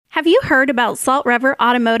Have you heard about Salt River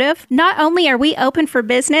Automotive? Not only are we open for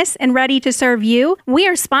business and ready to serve you, we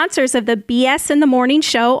are sponsors of the BS in the Morning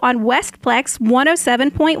show on Westplex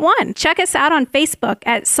 107.1. Check us out on Facebook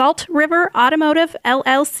at Salt River Automotive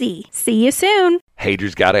LLC. See you soon.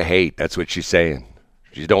 Haters gotta hate. That's what she's saying.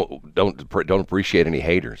 She don't appreciate any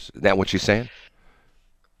haters. Isn't that what she's saying?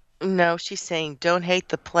 No, she's saying don't hate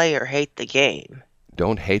the player, hate the game.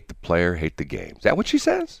 Don't hate the player, hate the game. Is that what she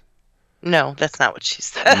says? No, that's not what she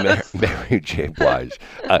says. Mary J. Blige.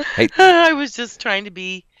 Hey, I was just trying to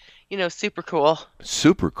be, super cool.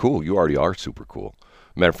 Super cool. You already are super cool.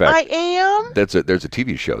 Matter of fact, I am. There's a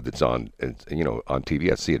TV show that's on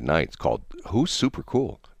TV. I see it at night. It's called Who's Super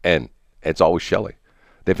Cool, and it's always Shelley.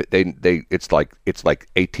 It's like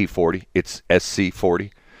AT40. It's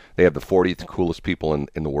SC40. They have the 40 coolest people in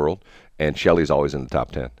the world, and Shelley's always in the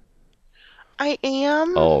top 10. I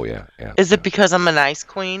am. Oh yeah. Is it because I'm an ice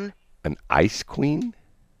queen? An ice queen?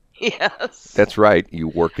 Yes. That's right. You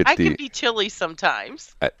work at I can be chilly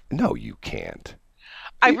sometimes. No, you can't.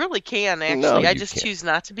 I really can, actually. No, I just choose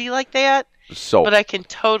not to be like that. So, but I can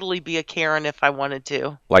totally be a Karen if I wanted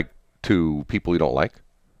to. Like to people you don't like?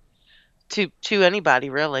 To anybody,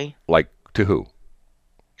 really. Like to who?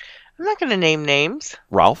 I'm not going to name names.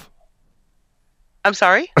 Ralph? I'm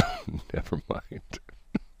sorry? Never mind.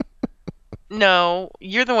 No,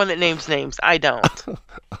 you're the one that names names. I don't.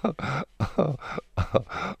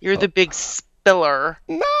 You're the big spiller.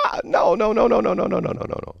 No,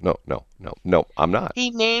 I'm not. He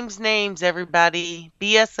names names, everybody.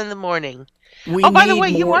 BS in the morning. By the way,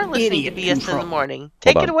 you are listening to BS in the morning.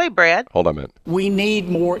 Take it away, Brad. Hold on a minute. We need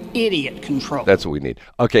more idiot control. That's what we need.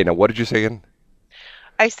 Okay, now what did you say again?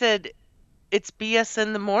 I said, it's BS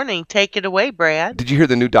in the morning. Take it away, Brad. Did you hear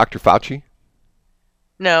the new Dr. Fauci?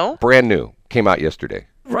 No. Brand new. Came out yesterday.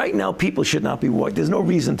 Right now, people should not be walking. There's no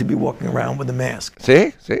reason to be walking around with a mask.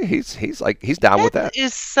 See, he's down with that. That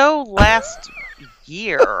is so last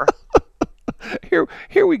year. Here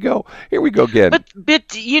we go again.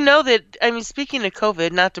 But you know that, speaking of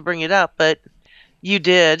COVID, not to bring it up, but you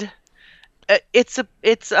did. It's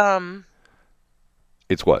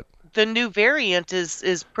what? The new variant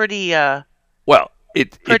is pretty.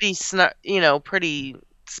 Pretty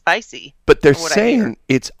spicy. But they're saying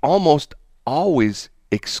it's almost always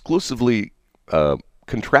exclusively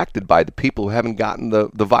contracted by the people who haven't gotten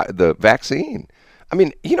the vaccine. I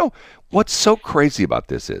mean, what's so crazy about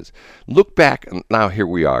this is, look back, now here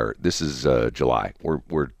we are. This is July. We're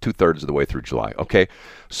 2/3 of the way through July, okay?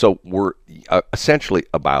 So we're essentially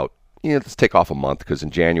about, let's take off a month, because in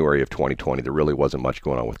January of 2020, there really wasn't much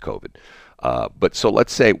going on with COVID. But so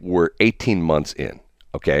let's say we're 18 months in,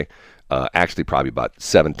 okay? Actually probably about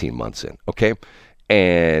 17 months in, okay?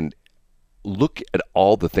 And look at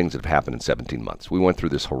all the things that have happened in 17 months. We went through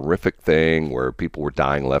this horrific thing where people were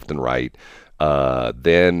dying left and right.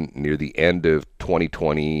 Then near the end of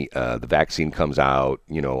 2020, the vaccine comes out.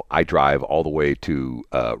 I drive all the way to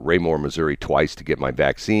Raymore, Missouri twice to get my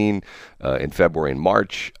vaccine in February and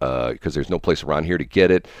March because there's no place around here to get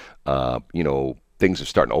it. Things are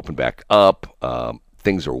starting to open back up.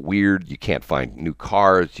 Things are weird. You can't find new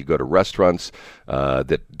cars. You go to restaurants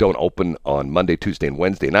that don't open on Monday, Tuesday, and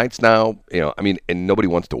Wednesday nights now. And nobody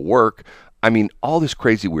wants to work. All this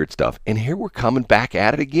crazy weird stuff. And here we're coming back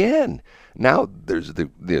at it again. Now there's the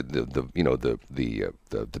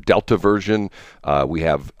Delta version. We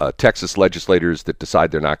have Texas legislators that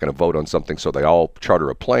decide they're not going to vote on something, so they all charter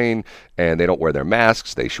a plane and they don't wear their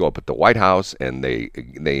masks. They show up at the White House and they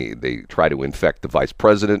try to infect the vice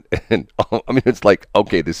president. And it's like,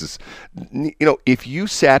 okay, this is, if you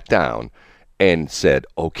sat down and said,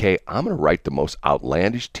 okay, I'm going to write the most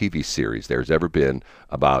outlandish TV series there's ever been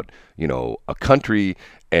about, a country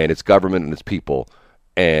and its government and its people.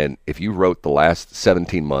 And if you wrote the last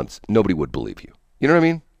 17 months, nobody would believe you. You know what I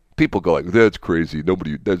mean? People go like, that's crazy.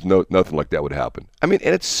 Nothing like that would happen. And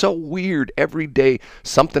it's so weird. Every day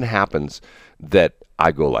something happens that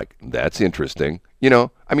I go like, that's interesting.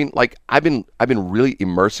 I've been really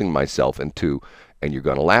immersing myself into, and you're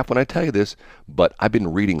going to laugh when I tell you this, but I've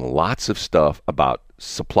been reading lots of stuff about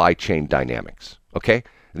supply chain dynamics. Okay?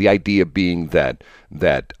 The idea being that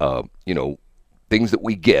things that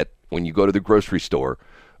we get when you go to the grocery store,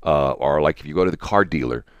 or like if you go to the car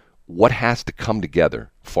dealer, what has to come together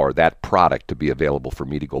for that product to be available for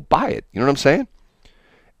me to go buy it? You know what I'm saying?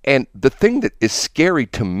 And the thing that is scary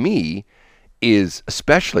to me is,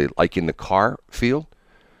 especially like in the car field,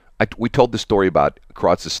 we told the story about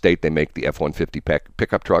across the state they make the F-150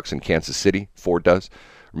 pickup trucks in Kansas City, Ford does,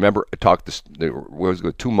 Remember, I talked this. Was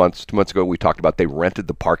it 2 months? 2 months ago, we talked about they rented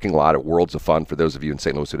the parking lot at Worlds of Fun. For those of you in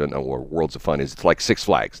St. Louis who don't know where Worlds of Fun is, it's like Six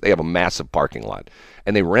Flags. They have a massive parking lot,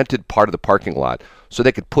 and they rented part of the parking lot so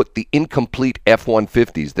they could put the incomplete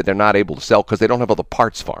F-150s that they're not able to sell because they don't have all the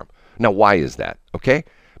parts for them. Now, why is that? Okay,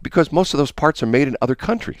 because most of those parts are made in other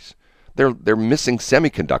countries. They're missing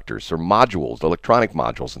semiconductors or modules, electronic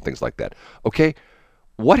modules, and things like that. Okay,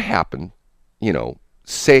 what happened?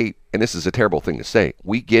 Say, and this is a terrible thing to say,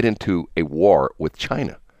 we get into a war with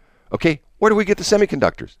China. Okay, where do we get the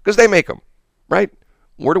semiconductors? Because they make them, right?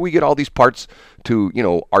 Where do we get all these parts to,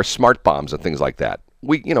 our smart bombs and things like that?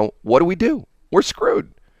 What do? We're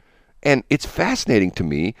screwed. And it's fascinating to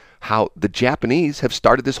me how the Japanese have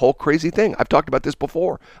started this whole crazy thing. I've talked about this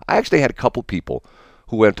before. I actually had a couple people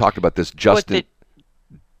who have talked about this just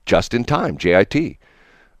in time, JIT.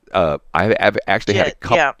 I've actually had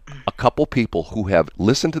a couple people who have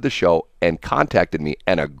listened to the show and contacted me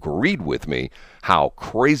and agreed with me how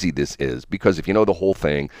crazy this is. Because if you know the whole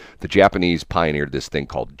thing, the Japanese pioneered this thing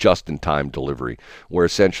called just-in-time delivery, where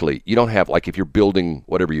essentially you don't have, like if you're building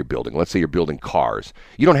whatever you're building, let's say you're building cars,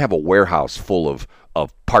 you don't have a warehouse full of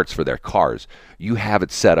parts for their cars. You have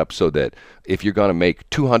it set up so that if you're going to make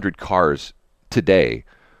 200 cars today,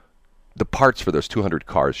 the parts for those 200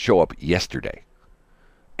 cars show up yesterday.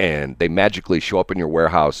 And they magically show up in your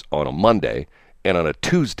warehouse on a Monday, and on a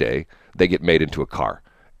Tuesday, they get made into a car.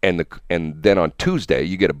 And then on Tuesday,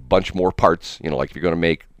 you get a bunch more parts. Like if you're going to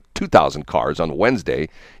make 2,000 cars on Wednesday,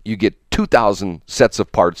 you get 2,000 sets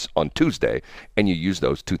of parts on Tuesday, and you use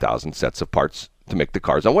those 2,000 sets of parts to make the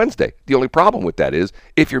cars on Wednesday. The only problem with that is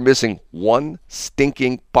if you're missing one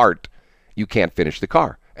stinking part, you can't finish the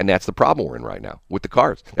car. And that's the problem we're in right now with the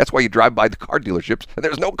cars. That's why you drive by the car dealerships and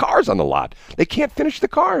there's no cars on the lot. They can't finish the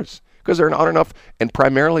cars because they're not enough. And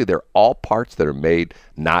primarily, they're all parts that are made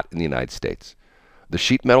not in the United States. The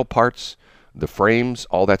sheet metal parts, the frames,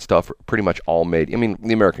 all that stuff are pretty much all made.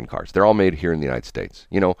 The American cars, they're all made here in the United States.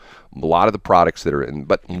 A lot of the products that are in.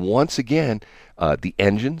 But once again, the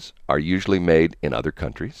engines are usually made in other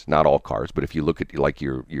countries. Not all cars, but if you look at like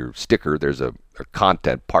your sticker, there's a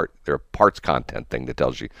content part, there a parts content thing that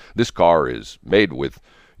tells you this car is made with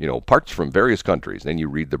parts from various countries. Then you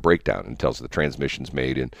read the breakdown and it tells you the transmission's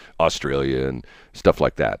made in Australia and stuff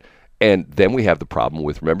like that. And then we have the problem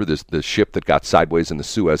with, remember the ship that got sideways in the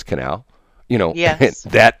Suez Canal? Yes.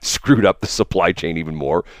 And that screwed up the supply chain even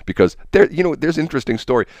more because there's an interesting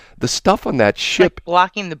story. The stuff on that ship, like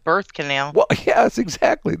blocking the birth canal. Well, yes,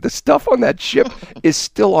 exactly. The stuff on that ship is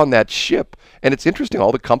still on that ship, and it's interesting.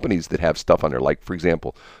 All the companies that have stuff on there, like for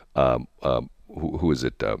example, who is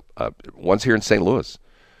it? One's here in St. Louis.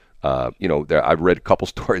 I've read a couple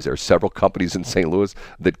stories. There are several companies in St. Louis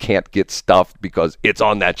that can't get stuff because it's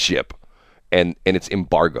on that ship. And it's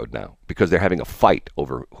embargoed now because they're having a fight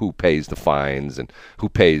over who pays the fines and who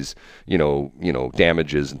pays,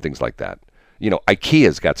 damages and things like that.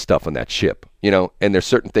 IKEA's got stuff on that ship, and there's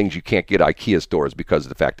certain things you can't get at IKEA stores because of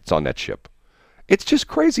the fact it's on that ship. It's just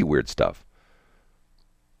crazy weird stuff.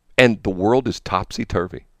 And the world is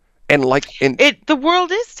topsy-turvy. And the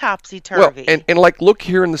world is topsy-turvy. Well, and look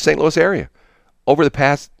here in the St. Louis area. Over the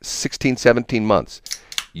past 16, 17 months,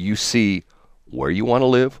 you see where you want to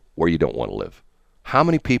live, where you don't want to live. How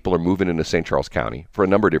many people are moving into St. Charles County for a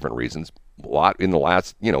number of different reasons? A lot in the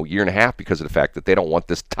last, year and a half because of the fact that they don't want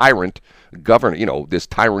this tyrant governor, this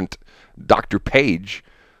tyrant Dr. Page,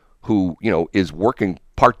 who, is working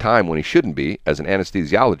part-time when he shouldn't be as an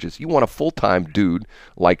anesthesiologist. You want a full-time dude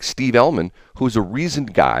like Steve Ellman, who's a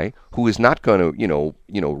reasoned guy, who is not going to,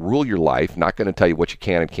 rule your life, not going to tell you what you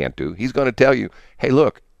can and can't do. He's going to tell you, hey,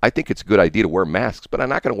 look, I think it's a good idea to wear masks, but I'm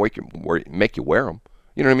not going to make you wear them.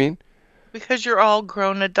 You know what I mean? Because you're all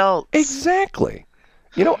grown adults. Exactly.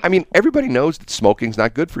 Everybody knows that smoking's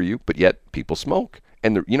not good for you, but yet people smoke.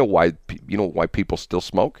 And why people still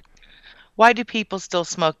smoke? Why do people still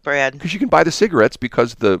smoke, Brad? Because you can buy the cigarettes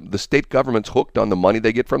because the state government's hooked on the money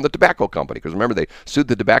they get from the tobacco company. Because remember, they sued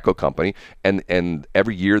the tobacco company, and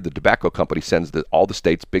every year the tobacco company sends all the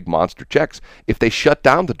states big monster checks. If they shut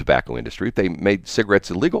down the tobacco industry, if they made cigarettes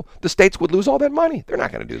illegal, the states would lose all that money. They're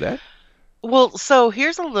not going to do that. Well, so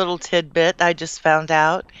here's a little tidbit I just found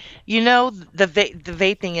out. The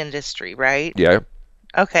vaping industry, right? Yeah.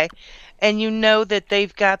 Okay. And that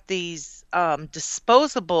they've got these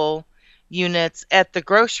disposable units at the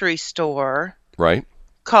grocery store. Right.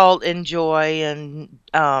 Called Enjoy and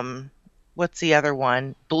what's the other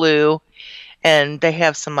one? Blue. And they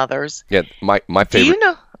have some others. Yeah, my favorite. Do you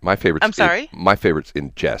know? My favorite. I'm sorry? My favorite's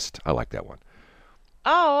Ingest. I like that one.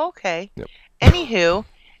 Oh, okay. Yep. Anywho,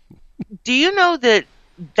 do you know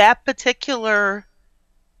that particular,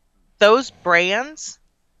 those brands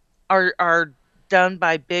are done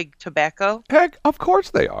by big tobacco? Heck, of course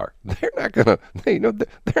they are. They're not gonna,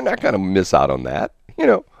 they're not gonna miss out on that.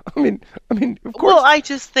 I mean, of course. Well, I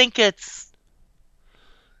just think it's.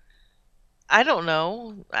 I don't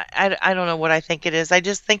know. I don't know what I think it is. I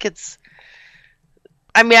just think it's.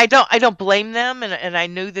 I mean, I don't blame them, and I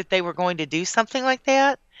knew that they were going to do something like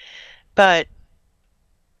that, but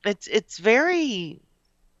it's very.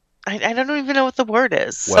 I don't even know what the word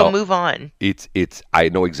is. Well, so move on. It's I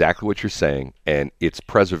know exactly what you're saying, and it's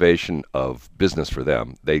preservation of business for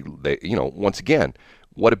them. They once again,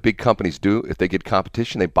 what do big companies do if they get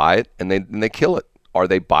competition? They buy it and they kill it, or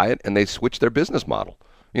they buy it and they switch their business model.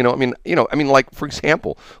 Like, for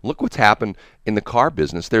example, look what's happened in the car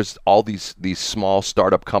business. There's all these small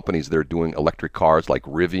startup companies that are doing electric cars like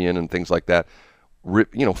Rivian and things like that.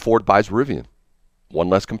 Ford buys Rivian, one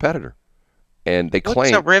less competitor. And they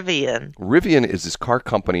claim... What's a Rivian? Rivian is this car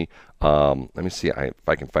company. Let me see if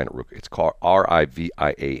I can find it real quick. It's called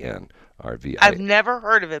Rivian. I've never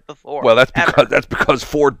heard of it before. Well, that's because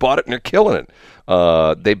Ford bought it and they're killing it.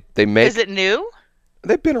 They make... Is it new?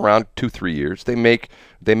 They've been around 2-3 years. They make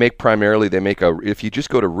primarily. If you just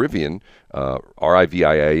go to Rivian,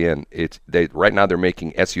 Rivian, right now they're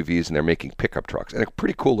making SUVs and they're making pickup trucks, and they're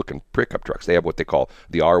pretty cool looking pickup trucks. They have what they call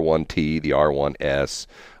the R1T, the R1S.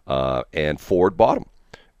 And Ford bought them.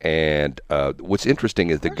 And what's interesting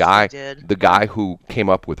is the guy who came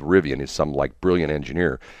up with Rivian is some like brilliant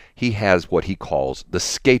engineer. He has what he calls the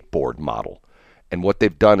skateboard model. And what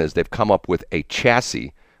they've done is they've come up with a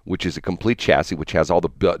chassis, which is a complete chassis, which has all the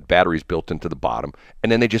batteries built into the bottom,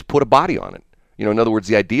 and then they just put a body on it. In other words,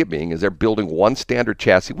 the idea being is they're building one standard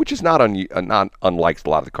chassis, which is not unlike a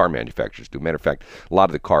lot of the car manufacturers do. Matter of fact, a lot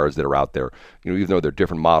of the cars that are out there, even though they're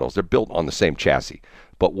different models, they're built on the same chassis.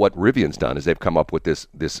 But what Rivian's done is they've come up with this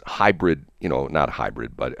hybrid, not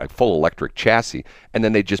hybrid, but a full electric chassis, and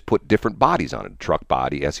then they just put different bodies on it, truck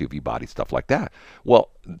body, SUV body, stuff like that. Well,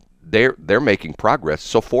 they're making progress,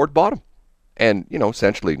 so Ford bought them. And,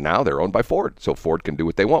 essentially now they're owned by Ford, so Ford can do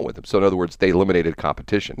what they want with them. So in other words, they eliminated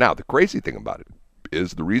competition. Now, the crazy thing about it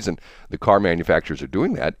is the reason the car manufacturers are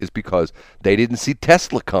doing that is because they didn't see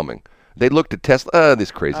Tesla coming. They looked at Tesla,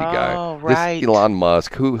 this crazy guy, right. This Elon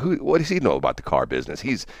Musk, who what does he know about the car business?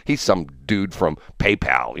 He's some dude from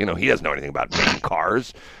PayPal. He doesn't know anything about making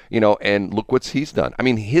cars. And look what he's done. I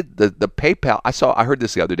mean, the PayPal. I heard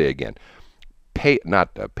this the other day again.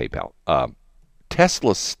 PayPal.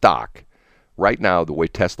 Tesla stock. Right now, the way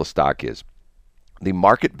Tesla stock is, the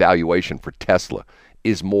market valuation for Tesla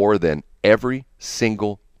is more than every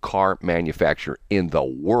single car manufacturer in the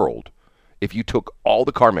world. If you took all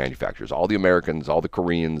the car manufacturers, all the Americans, all the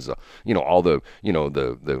Koreans, all the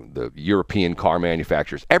European car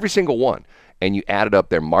manufacturers, every single one, and you added up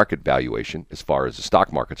their market valuation as far as the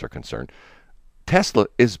stock markets are concerned, Tesla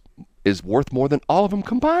is worth more than all of them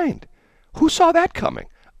combined. Who saw that coming?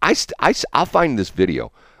 I'll find this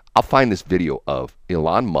video. I'll find this video of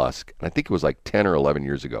Elon Musk, and I think it was like 10 or 11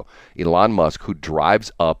 years ago. Elon Musk, who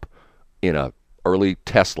drives up in a early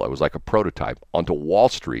Tesla, it was like a prototype, onto Wall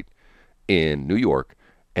Street in New York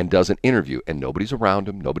and does an interview, and nobody's around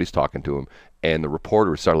him, nobody's talking to him, and the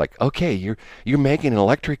reporters are like, okay, you're making an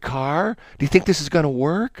electric car? Do you think this is going to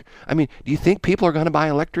work? I mean, do you think people are going to buy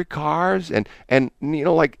electric cars? And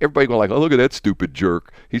like everybody going like, oh, look at that stupid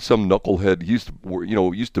jerk. He's some knucklehead. He used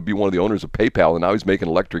to be one of the owners of PayPal, and now he's making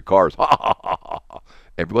electric cars. Ha ha ha ha ha.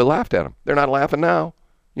 Everybody laughed at him. They're not laughing now.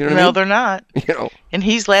 You know what I mean? They're not. And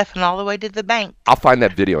he's laughing all the way to the bank. I'll find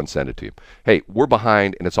that video and send it to you. Hey, we're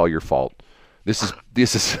behind, and it's all your fault. This is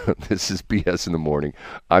BS in the Morning.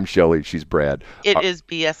 I'm Shelley. She's Brad. It is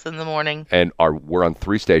BS in the Morning. And we're on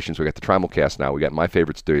 3 stations. We got the Trimulcast now. We got my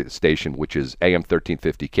favorite station, which is AM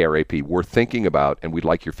 1350 KRAP. We're thinking about, and we'd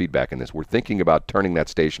like your feedback on this. We're thinking about turning that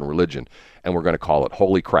station religion, and we're going to call it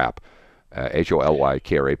Holy Crap.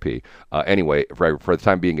 HOLYKRAP. Anyway, for the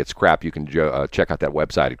time being, it's crap. You can check out that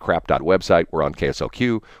website at crap.website. We're on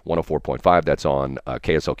KSLQ 104.5. That's on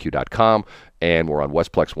KSLQ.com. And we're on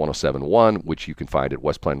Westplex 107.1, which you can find at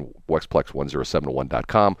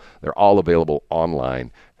Westplex1071.com. They're all available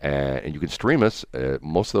online, and you can stream us.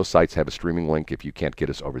 Most of those sites have a streaming link if you can't get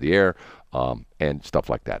us over the air, and stuff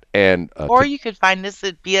like that. And or you could find us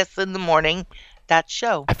at BS in the Morning. That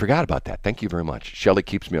show. I forgot about that. Thank you very much. Shelley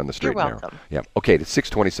keeps me on the straight and narrow. You're welcome. Yeah. Okay, it's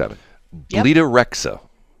 6:27. Yep. Bleda Rexa,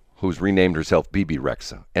 who's renamed herself BB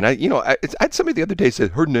Rexa. And I had somebody the other day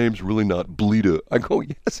said, her name's really not Bleda. I go,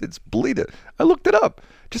 yes, it's Bleda. I looked it up.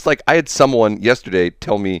 Just like I had someone yesterday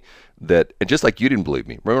tell me that, and just like you didn't believe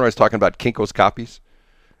me. Remember when I was talking about Kinko's copies?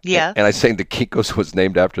 Yeah. And I was saying that Kinko's was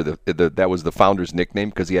named after that was the founder's nickname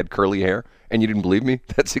because he had curly hair, and you didn't believe me?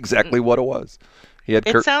 That's exactly what it was. He had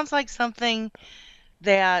It sounds like something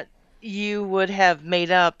that you would have made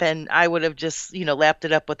up, and I would have just, lapped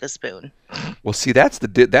it up with a spoon. Well, see, that's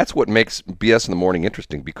what makes BS in the morning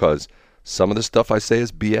interesting, because some of the stuff I say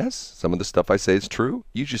is BS, some of the stuff I say is true.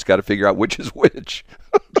 You just got to figure out which is which.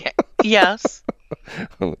 Yes.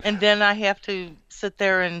 And then I have to sit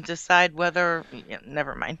there and decide whether.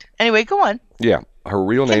 Never mind. Anyway, go on. Yeah, her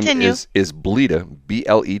real name Continue. is Bleda,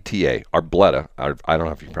 Bleta, or Bleda. I don't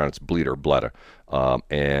know if you pronounce Bleda or Bleda.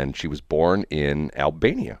 And she was born in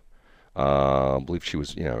Albania. I believe she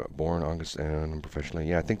was, born August and professionally.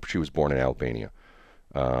 Yeah, I think she was born in Albania.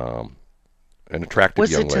 An attractive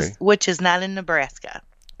young lady. Which is not in Nebraska.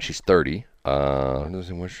 She's 30. I'm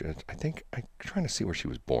trying to see where she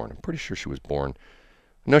was born. I'm pretty sure she was born.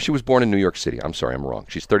 No, she was born in New York City. I'm sorry, I'm wrong.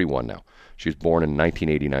 She's 31 now. She was born in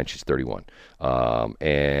 1989. She's 31.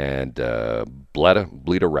 And Bleda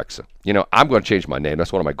Rexa. I'm going to change my name.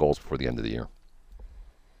 That's one of my goals before the end of the year.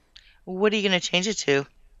 What are you going to change it to?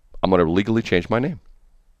 I'm going to legally change my name.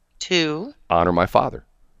 To? Honor my father.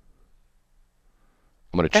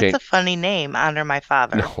 I'm going to change. That's a funny name, Honor My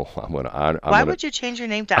Father. No, I'm going to honor. Why would you change your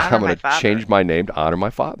name to Honor My Father? I'm going to change my name to honor my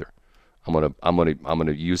father. I'm going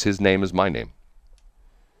to use his name as my name.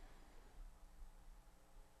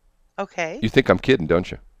 Okay. You think I'm kidding,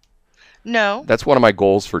 don't you? No. That's one of my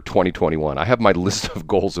goals for 2021. I have my list of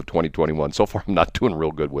goals of 2021. So far, I'm not doing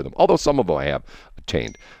real good with them, although some of them I have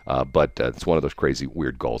attained. But it's one of those crazy,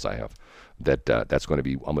 weird goals I have that's going to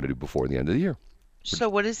be I'm going to do before the end of the year. So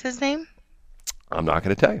what is his name? I'm not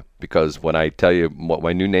going to tell you, because when I tell you what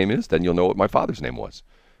my new name is, then you'll know what my father's name was,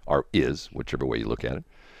 or is, whichever way you look at it.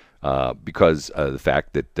 Because the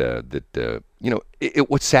fact that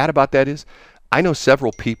what's sad about that is, I know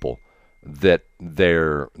several people that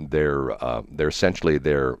their essentially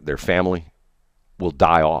their family will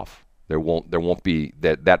die off. There won't be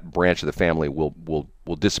that branch of the family will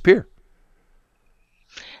disappear.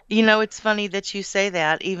 It's funny that you say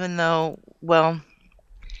that, even though, well,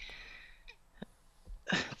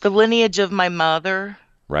 the lineage of my mother,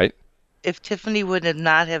 right? If Tiffany would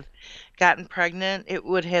not have gotten pregnant, it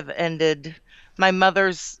would have ended. My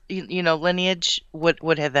mother's, lineage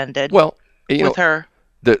would have ended. Well, with her.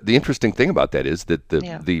 The interesting thing about that is that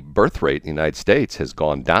the birth rate in the United States has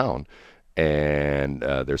gone down, and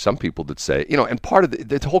there's some people that say, and part of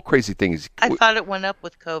the whole crazy thing is, I thought it went up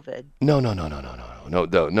with COVID. No.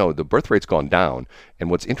 The birth rate's gone down,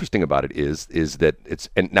 and what's interesting about it is that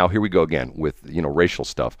and now here we go again with racial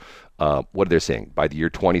stuff. What are they saying? By the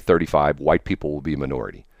year 2035, white people will be a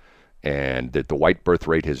minority, and that the white birth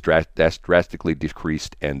rate has drastically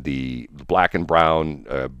decreased, and the black and brown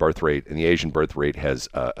birth rate and the Asian birth rate has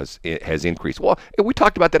increased. Well, we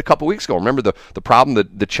talked about that a couple of weeks ago. Remember the problem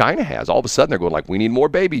that China has? All of a sudden they're going like, we need more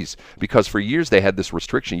babies, because for years they had this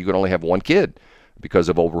restriction. You could only have one kid because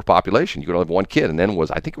of overpopulation. You could only have one kid, and then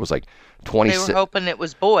I think it was like 26. They were hoping it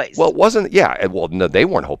was boys. Well, it wasn't. Yeah. Well, no, they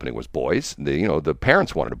weren't hoping it was boys. The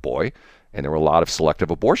parents wanted a boy. And there were a lot of selective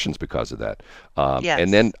abortions because of that. Yes.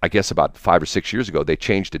 And then I guess about 5 or 6 years ago, they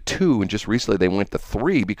changed to 2, and just recently they went to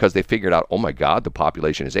 3 because they figured out, oh my God, the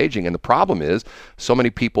population is aging. And the problem is so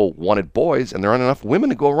many people wanted boys, and there aren't enough women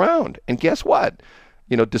to go around. And guess what?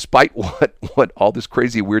 Despite what all this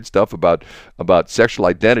crazy weird stuff about sexual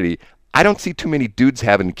identity, I don't see too many dudes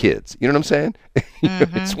having kids. You know what I'm saying?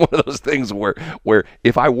 Mm-hmm. It's one of those things where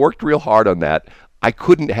if I worked real hard on that, I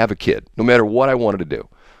couldn't have a kid, no matter what I wanted to do.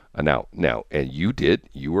 Now, and you did.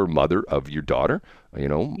 You were mother of your daughter.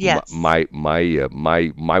 Yes. My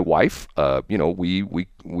wife.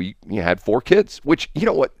 We had 4 kids. Which, you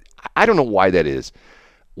know what? I don't know why that is.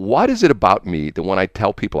 What is it about me that when I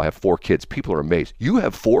tell people I have 4 kids, people are amazed? You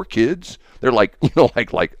have 4 kids? They're like,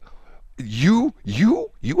 like you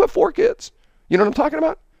have 4 kids? You know what I'm talking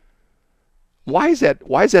about? Why is that?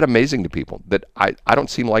 Why is that amazing to people? That I don't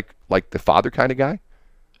seem like the father kind of guy?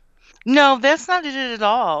 No, that's not it at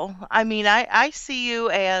all. I mean, I see you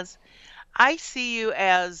as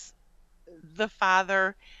the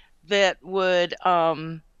father that would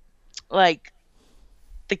like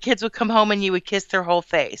the kids would come home and you would kiss their whole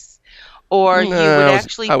face, or you would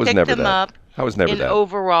actually pick them up in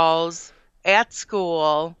overalls at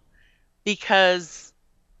school because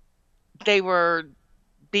they were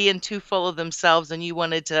being too full of themselves and you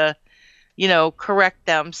wanted to, correct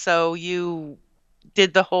them. So you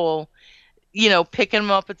did the whole, picking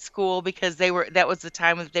them up at school because that was the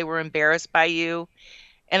time that they were embarrassed by you.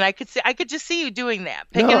 And I could just see you doing that,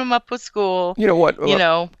 picking them up at school. You know what?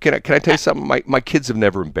 Can I tell you something? My kids have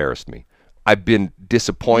never embarrassed me. I've been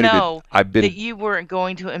disappointed. That you weren't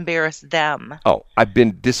going to embarrass them. Oh, I've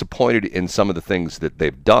been disappointed in some of the things that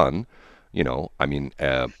they've done. And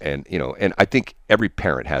I think every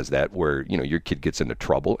parent has that where, your kid gets into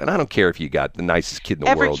trouble. And I don't care if you got the nicest kid in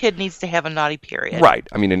the world. Every kid needs to have a naughty period. Right.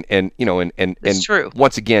 I mean, and It's true.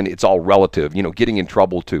 Once again, it's all relative. Getting in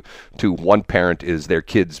trouble to one parent is their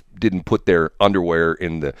kids didn't put their underwear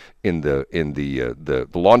in the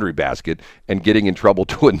laundry basket, and getting in trouble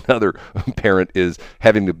to another parent is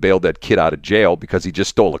having to bail that kid out of jail because he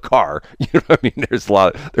just stole a car. You know what I mean? There's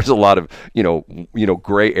a lot of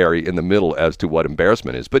gray area in the middle as to what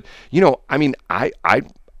embarrassment is. But I mean, I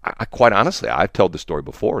quite honestly, I've told the story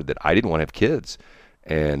before that I didn't want to have kids.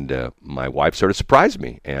 And my wife sort of surprised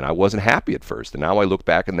me, and I wasn't happy at first. And now I look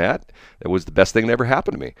back on that, it was the best thing that ever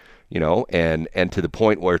happened to me, and to the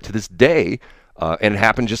point where to this day, and it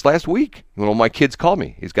happened just last week, one of my kids called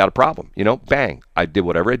me. He's got a problem, bang. I did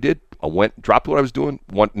whatever I did. I went, dropped what I was doing,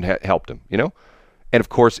 went and helped him, And of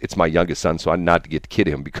course, it's my youngest son, so I'm not to get to kid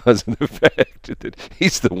him because of the fact that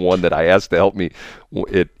he's the one that I asked to help me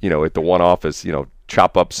at the one office,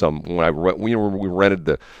 chop up some, when we rented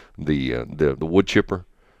the wood chipper,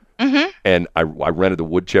 and I rented the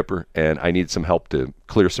wood chipper, and I needed some help to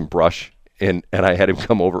clear some brush, and I had him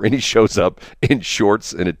come over, and he shows up in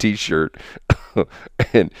shorts and a t-shirt,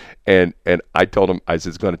 and I told him, I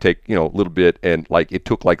said, it's going to take a little bit, and it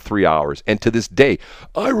took 3 hours, and to this day,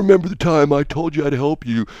 I remember the time I told you I'd help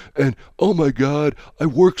you, and oh my God, I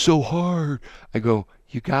worked so hard. I go,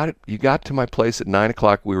 you got it. You got to my place at 9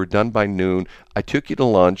 o'clock. We were done by noon. I took you to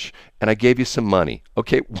lunch, and I gave you some money.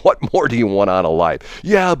 Okay, what more do you want out of life?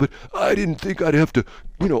 Yeah, but I didn't think I'd have to,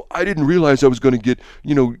 I didn't realize I was going to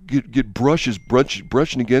get brushes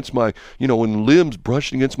brushing against my, and limbs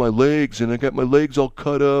brushing against my legs, and I got my legs all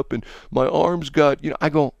cut up, and my arms got, I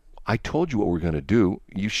go, I told you what we're going to do.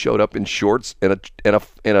 You showed up in shorts and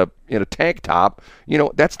a tank top.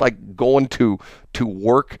 That's like going to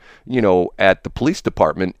work, at the police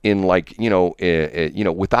department in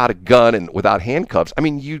without a gun and without handcuffs. I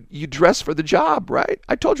mean, you dress for the job, right?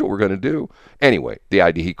 I told you what we're going to do. Anyway, the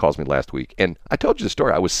idea, he calls me last week, and I told you the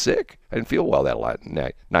story. I was sick. I didn't feel well that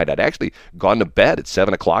night. I'd actually gone to bed at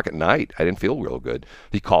 7 o'clock at night. I didn't feel real good.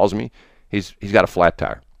 He calls me. He's got a flat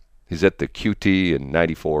tire. He's at the QT in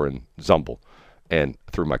 94 in Zumble, and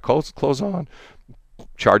threw my clothes on,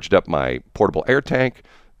 charged up my portable air tank,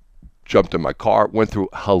 jumped in my car, went through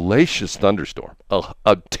a hellacious thunderstorm,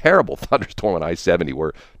 a terrible thunderstorm on I-70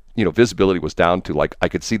 where, visibility was down to I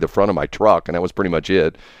could see the front of my truck, and that was pretty much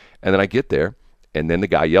it. And then I get there, and then the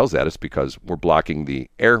guy yells at us because we're blocking the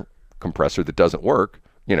air compressor that doesn't work.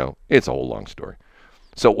 It's a whole long story.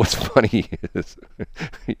 So what's funny is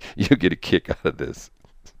you get a kick out of this.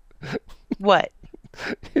 What?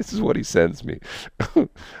 This is what he sends me.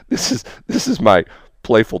 This is my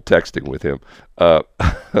playful texting with him. I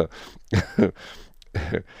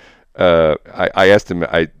asked him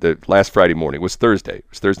the last Friday morning. It was Thursday. It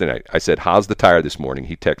was Thursday night. I said, "How's the tire this morning?"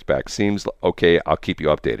 He texts back, "Seems okay. I'll keep you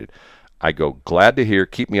updated." I go, "Glad to hear.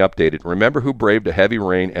 Keep me updated. Remember who braved a heavy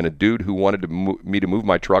rain and a dude who wanted me to move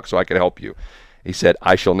my truck so I could help you?" He said,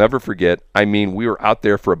 "I shall never forget. I mean, we were out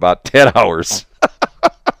there for about 10 hours."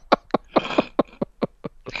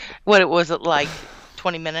 What was it like?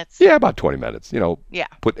 20 minutes? Yeah, about 20 minutes. Yeah.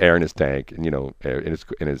 Put air in his tank, and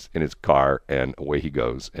in his car, and away he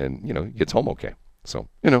goes, and he gets home okay. So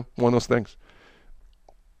one of those things.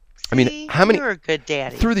 I mean, how many? You're a good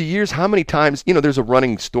daddy. Through the years, how many times? There's a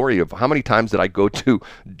running story of how many times did I go to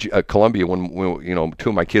Columbia when two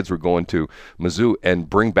of my kids were going to Mizzou and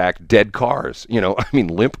bring back dead cars.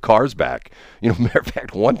 Limp cars back. Matter of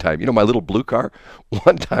fact, one time, my little blue car.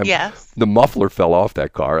 One time, yes, the muffler fell off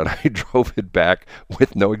that car, and I drove it back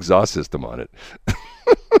with no exhaust system on it.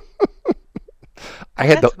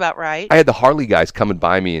 That's about right. I had the Harley guys coming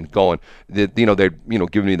by me and going, they're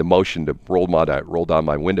giving me the motion to roll down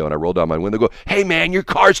my window, and I roll down my window and go, "Hey man, your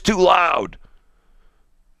car's too loud."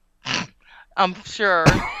 I'm sure.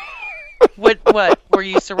 What were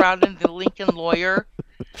you surrounding the Lincoln lawyer?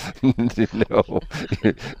 No.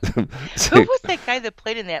 Who was that guy that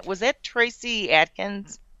played in that? Was that Tracy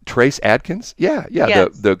Adkins? Trace Adkins? Yeah,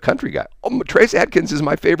 yes. the country guy. Oh, Trace Adkins is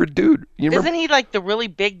my favorite dude. Isn't he like the really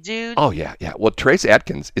big dude? Oh, yeah. Well, Trace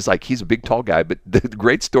Adkins is he's a big, tall guy, but the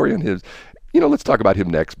great story on his, let's talk about him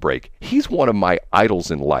next break. He's one of my idols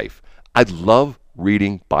in life. I love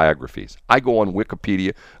reading biographies. I go on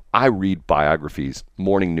Wikipedia. I read biographies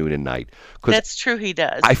morning, noon, and night. That's true, he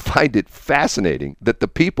does. I find it fascinating that the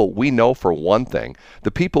people we know, for one thing,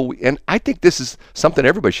 and I think this is something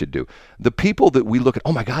everybody should do. The people that we look at,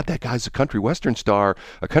 oh my God, that guy's a country western star,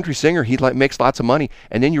 a country singer, he makes lots of money.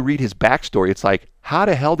 And then you read his backstory. It's like, how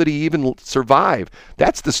the hell did he even survive?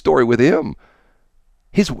 That's the story with him.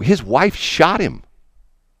 His wife shot him.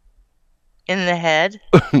 In the head?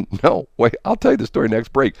 No, wait, I'll tell you the story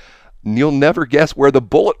next break. You'll never guess where the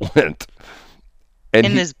bullet went. And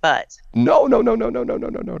In his butt? No.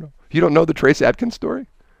 You don't know the Trace Adkins story?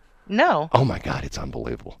 No. Oh my God, it's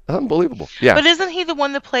unbelievable. Unbelievable. Yeah. But isn't he the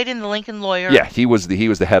one that played in The Lincoln Lawyer? Yeah, he was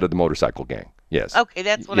the head of the motorcycle gang. Yes. Okay,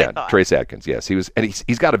 that's what I thought. Trace Adkins. Yes, he was, and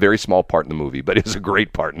he's got a very small part in the movie, but it's a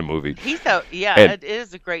great part in the movie. It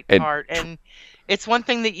is a great part, and it's one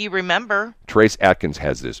thing that you remember. Trace Adkins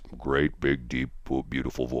has this great, big, deep,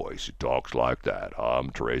 beautiful voice. He talks like that.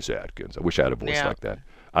 I'm Trace Adkins. I wish I had a voice like that.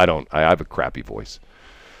 I don't. I have a crappy voice.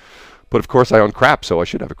 But of course, I own crap, so I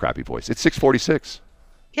should have a crappy voice. It's 6:46.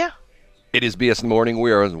 Yeah. It is BS in the Morning.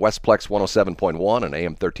 We are on Westplex 107.1 and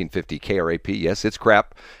AM 1350 KRAP. Yes, it's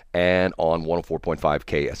crap. And on 104.5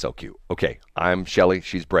 KSLQ. Okay, I'm Shelly.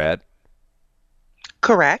 She's Brad.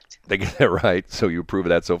 Correct. They get that right. So you approve of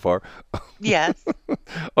that so far? Yes.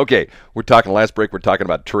 Okay, we're talking last break. We're talking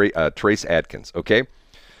about Trace Adkins. Okay.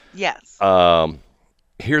 Yes.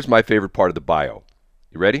 Here's my favorite part of the bio.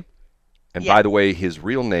 You ready? And by the way, his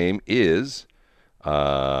real name is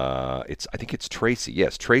I think it's Tracy.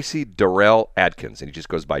 Yes, Tracy Darrell Adkins, and he just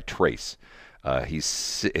goes by Trace.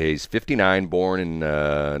 He's 59, born in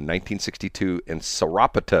 1962 in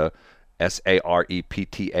Sarepta,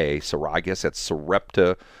 Sarepta. I guess that's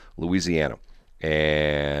Sarepta, Louisiana,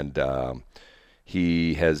 and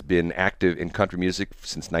he has been active in country music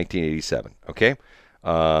since 1987. Okay.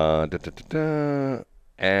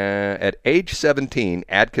 At age 17,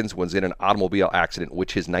 Adkins was in an automobile accident in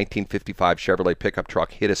which his 1955 Chevrolet pickup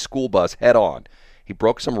truck hit a school bus head-on. He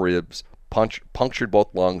broke some ribs, punctured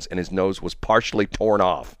both lungs, and his nose was partially torn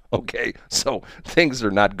off. Okay, so things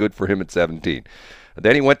are not good for him at 17.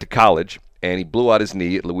 Then he went to college, and he blew out his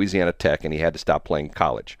knee at Louisiana Tech, and he had to stop playing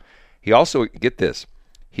college. He also, get this,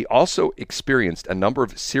 he also experienced a number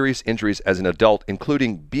of serious injuries as an adult,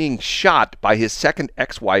 including being shot by his second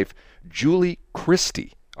ex-wife, Julie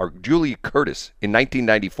Curtis, in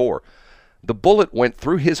 1994. The bullet went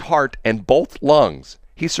through his heart and both lungs.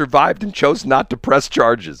 He survived and chose not to press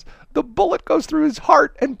charges. The bullet goes through his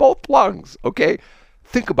heart and both lungs. Okay?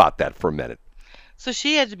 Think about that for a minute. So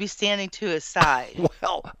she had to be standing to his side.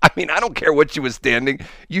 Well, I mean, I don't care what she was standing.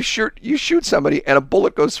 You shoot somebody and a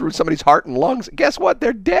bullet goes through somebody's heart and lungs. Guess what?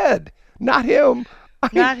 They're dead. Not him.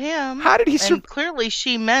 Not him. How did he survive? Clearly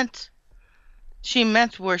she meant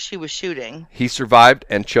where she was shooting. He survived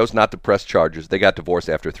and chose not to press charges. They got divorced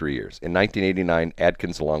after 3 years. In 1989,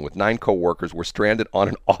 Adkins, along with 9 co-workers, were stranded on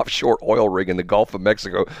an offshore oil rig in the Gulf of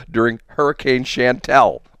Mexico during Hurricane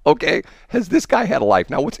Chantal. Okay, has this guy had a life?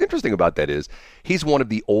 Now, what's interesting about that is he's one of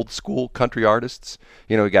the old school country artists.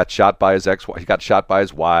 You know, he got shot by his ex-wife. He got shot by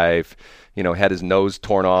his wife. You know, had his nose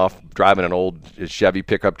torn off driving an old Chevy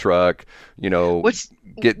pickup truck. You know, which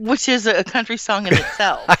is a country song in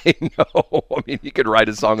itself. I know. I mean, he could write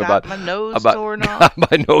a song about my nose torn off.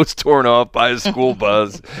 My nose torn off by a school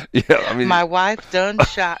bus. Yeah, I mean, my wife done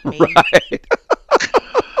shot me. Right.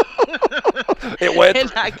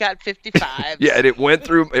 And I got 55. Yeah, and it went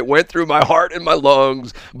through my heart and my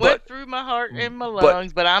lungs. Went through my heart and my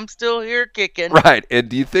lungs, but I'm still here kicking. Right. And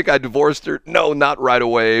do you think I divorced her? No, not right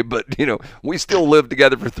away. But, you know, we still lived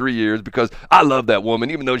together for 3 years because I love that woman,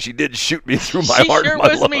 even though she did shoot me through my heart and my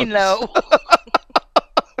lungs. She sure was mean, though.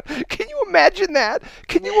 Can you imagine that?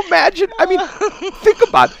 Can you imagine? I mean,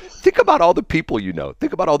 think about all the people you know.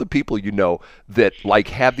 Think about all the people you know that, like,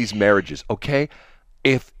 have these marriages, okay?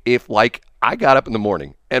 If like I got up in the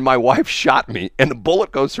morning and my wife shot me and the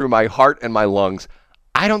bullet goes through my heart and my lungs,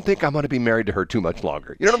 I don't think I'm going to be married to her too much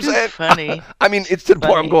longer. You know what I'm saying? Funny. I mean, it's to the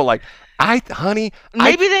point I'm going like,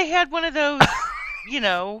 maybe they had one of those, you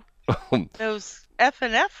know, those F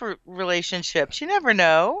and F relationships. You never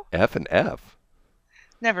know. F and F?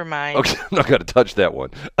 Never mind. Okay, I'm not going to touch that one.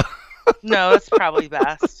 No, that's probably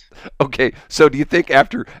best. Okay, so do you think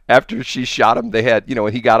after she shot him, they had, you know,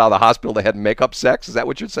 when he got out of the hospital, they had make-up sex? Is that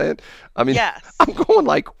what you're saying? I mean, yes. I'm going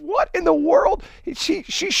like, what in the world? She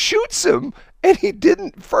shoots him, and he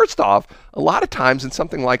didn't. First off, a lot of times in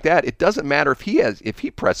something like that, it doesn't matter if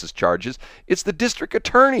he presses charges. It's the district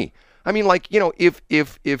attorney. I mean, like, you know, if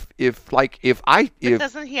doesn't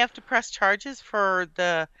he have to press charges for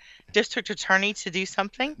the district attorney to do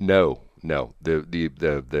something? No.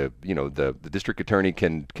 The district attorney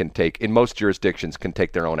can take, in most jurisdictions, can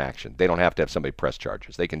take their own action. They don't have to have somebody press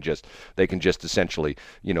charges. They can just essentially,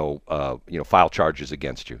 file charges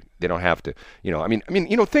against you. They don't have to,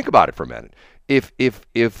 think about it for a minute. If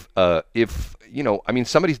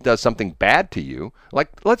somebody does something bad to you,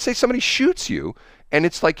 like let's say somebody shoots you, and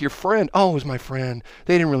it's like your friend. Oh, it was my friend.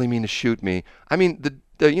 They didn't really mean to shoot me. I mean,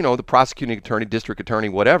 the prosecuting attorney, district attorney,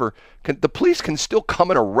 whatever, the police can still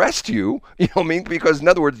come and arrest you. You know what I mean? Because in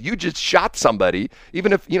other words, you just shot somebody,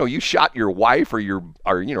 even if you shot your wife or your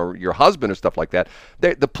husband or stuff like that.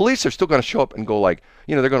 The police are still going to show up and go like,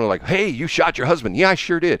 they're going to like, hey, you shot your husband? Yeah, I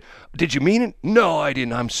sure did. Did you mean it? No, I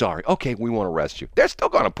didn't. I'm sorry. Okay, we want to arrest you. They're still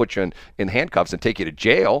going to put you in handcuffs and take you to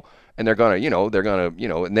jail. And they're gonna,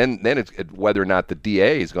 and then it's whether or not the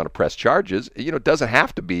DA is going to press charges. It doesn't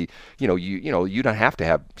have to be, you don't have to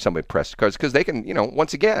have somebody press because they can,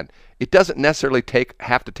 once again, it doesn't necessarily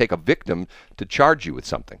have to take a victim to charge you with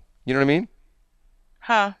something. You know what I mean?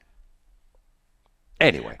 Huh.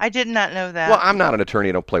 Anyway. I did not know that. Well, I'm not an attorney.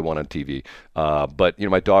 I don't play one on TV. But,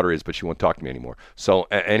 my daughter is, but she won't talk to me anymore. So,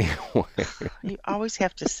 anyway. You always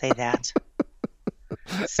have to say that.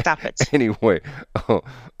 Stop it. Anyway. No,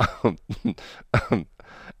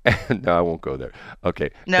 I won't go there. Okay.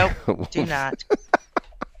 No, do not.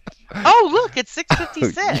 Oh, look, it's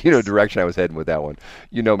 6:56. You know the direction I was heading with that one.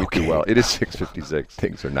 You know me too well. It is 6:56.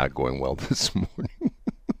 Things are not going well this morning.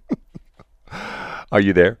 Are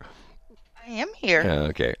you there? I am here.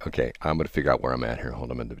 Okay. I'm going to figure out where I'm at here.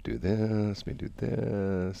 Hold on, I'm going to do this. Let me do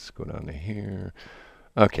this. Go down to here.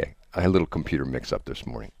 Okay. I had a little computer mix-up this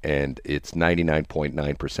morning, and it's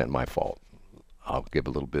 99.9% my fault. I'll give a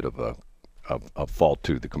little bit of a fault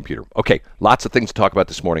to the computer. Okay, lots of things to talk about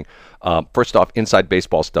this morning. First off, inside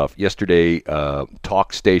baseball stuff. Yesterday,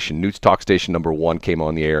 news talk station number 1 came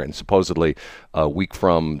on the air, and supposedly a week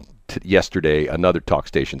from yesterday, another talk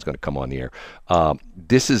station is going to come on the air.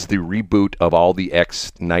 This is the reboot of all the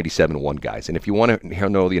X97.1 guys. And if you want to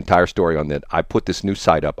know the entire story on that, I put this new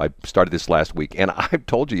site up. I started this last week, and I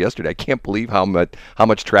told you yesterday, I can't believe how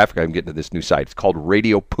much traffic I'm getting to this new site. It's called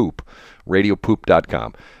Radio Poop,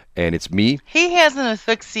 radiopoop.com. And it's me. He has an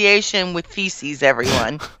asphyxiation with feces,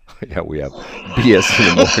 everyone. Yeah, we have BS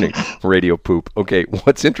in the morning, Radio Poop. Okay,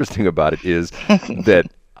 what's interesting about it is that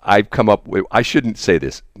I've come up with, I shouldn't say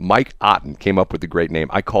this, Mike Otten came up with the great name.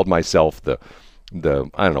 I called myself the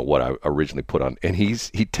I don't know what I originally put on, and he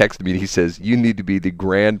texted me and he says, you need to be the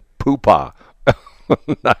Grand Poobah,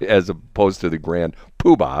 as opposed to the Grand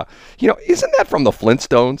Poobah. Isn't that from the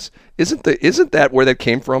Flintstones? Isn't that where that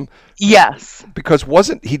came from? Yes. Because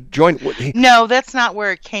wasn't he joined? No, that's not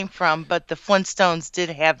where it came from, but the Flintstones did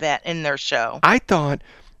have that in their show. I thought,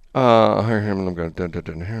 here I'm going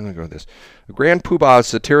to go with this. Grand Poobah is a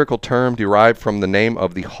satirical term derived from the name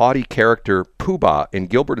of the haughty character Poobah in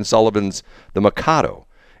Gilbert and Sullivan's The Mikado.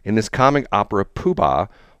 In this comic opera, Poobah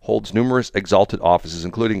holds numerous exalted offices,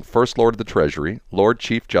 including First Lord of the Treasury, Lord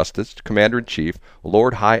Chief Justice, Commander-in-Chief,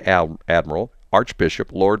 Lord High Admiral,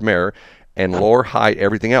 Archbishop, Lord Mayor, and Lord High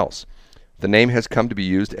everything else. The name has come to be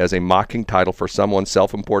used as a mocking title for someone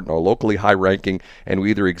self-important or locally high-ranking and who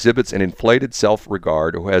either exhibits an inflated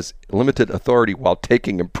self-regard or has limited authority while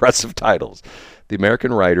taking impressive titles. The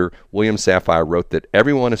American writer William Safire wrote that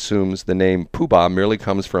everyone assumes the name Poobah merely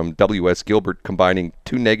comes from W.S. Gilbert combining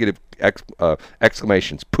two negative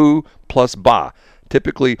exclamations, poo plus bah,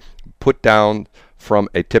 typically put down from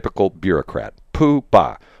a typical bureaucrat.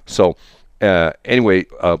 Poobah. So anyway,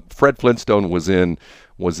 Fred Flintstone was in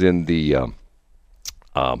the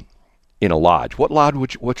in a lodge. What lodge?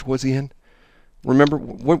 Which was he in? Remember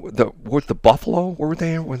what the Buffalo? Where were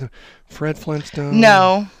they? With Fred Flintstone?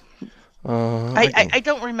 No. I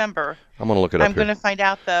don't remember. I'm gonna look it up. I'm gonna find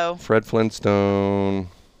out though. Fred Flintstone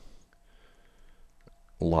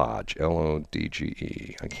Lodge, Lodge.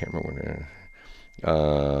 I can't remember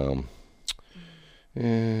what.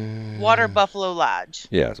 Water Buffalo Lodge.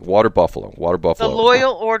 Yes, Water Buffalo. The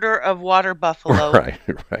Loyal Order of Water Buffalo. Right.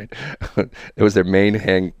 It was their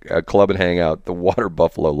main club and hangout, the Water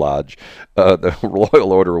Buffalo Lodge, the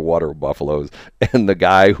Loyal Order of Water Buffaloes, and the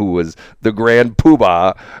guy who was the Grand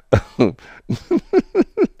Poobah.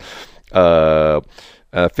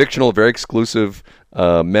 Fictional, very exclusive,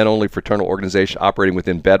 men-only fraternal organization operating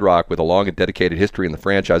within Bedrock with a long and dedicated history in the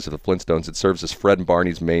franchise of the Flintstones. It serves as Fred and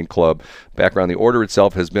Barney's main club. Background, the order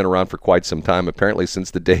itself has been around for quite some time, apparently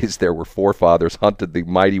since the days their forefathers hunted the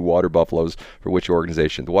mighty water buffaloes for which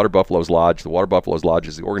organization. The Water Buffaloes Lodge. The Water Buffaloes Lodge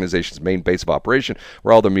is the organization's main base of operation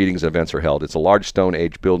where all their meetings and events are held. It's a large Stone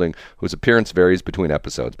Age building whose appearance varies between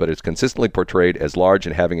episodes, but it's consistently portrayed as large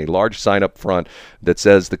and having a large sign up front that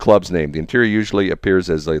says the club's name. The interior usually appears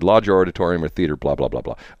as a lodge or auditorium or theater, blah, blah, blah,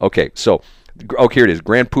 blah. Okay, so, here it is,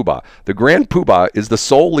 Grand Poobah. The Grand Poobah is the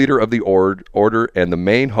sole leader of the order and the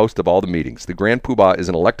main host of all the meetings. The Grand Poobah is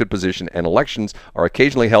an elected position, and elections are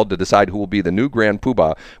occasionally held to decide who will be the new Grand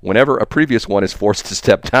Poobah whenever a previous one is forced to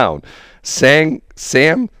step down. Sam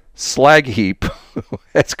Slag Heap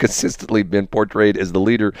has consistently been portrayed as the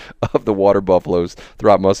leader of the Water Buffaloes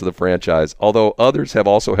throughout most of the franchise, although others have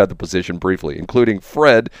also had the position briefly, including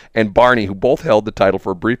Fred and Barney, who both held the title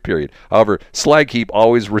for a brief period. However, Slag Heap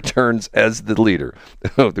always returns as the leader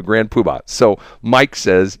of the Grand Poobah. So Mike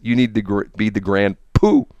says you need to be the Grand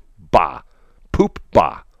Poobah.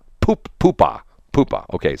 Poop-bah. Poop-poopah. Poopah.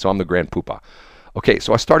 Okay, so I'm the Grand Poopah. Okay,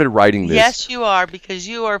 so I started writing this. Yes, you are, because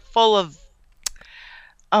you are full of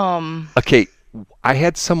Okay, I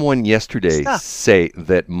had someone yesterday Stuff. say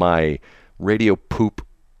that my radio poop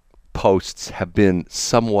posts have been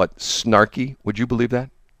somewhat snarky. Would you believe that?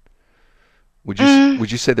 Would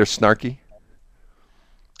you say they're snarky?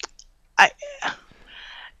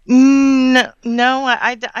 No,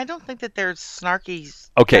 I don't think that they're snarky.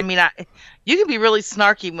 Okay. I mean, you can be really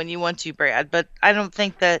snarky when you want to, Brad, but I don't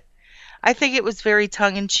think that. I think it was very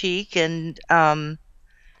tongue in cheek, and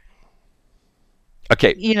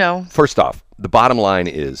Okay. you know, First off, the bottom line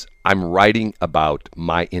is I'm writing about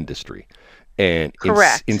my industry, and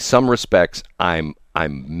Correct. in some respects, I'm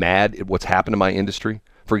mad at what's happened to my industry.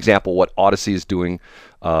 For example, what Odyssey is doing,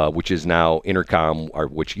 which is now Intercom, or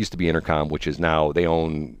which used to be Intercom, which is now they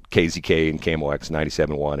own KZK and KMOX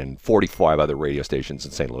 97.1 and 45 other radio stations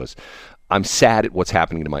in St. Louis. I'm sad at what's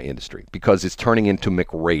happening to my industry because it's turning into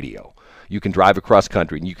McRadio. You can drive across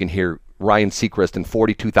country and you can hear Ryan Seacrest in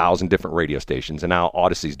 42,000 different radio stations, and now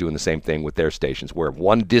Odyssey's doing the same thing with their stations, where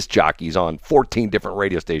one disc jockey's on 14 different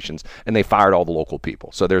radio stations, and they fired all the local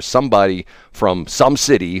people. So there's somebody from some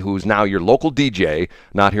city who's now your local DJ,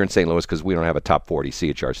 not here in St. Louis because we don't have a top 40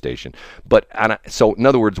 CHR station. So in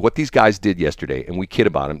other words, what these guys did yesterday, and we kid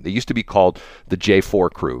about them, they used to be called the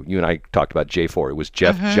J4 crew. You and I talked about J4. It was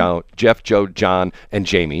Jeff, Joe, John, and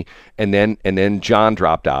Jamie, and then John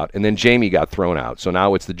dropped out, and then Jamie got thrown out. So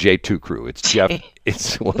now it's the J2 crew. It's Jeff.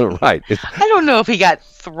 It's right. I don't know if he got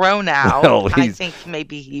thrown out. Well, I think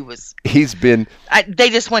maybe he was. He's been. They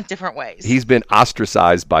just went different ways. He's been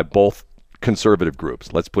ostracized by both conservative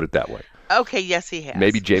groups. Let's put it that way. Okay, yes, he has.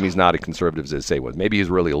 Maybe Jamie's not as conservative as they say was. Maybe he's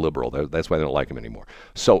really a liberal. That's why they don't like him anymore.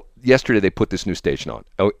 So yesterday they put this new station on.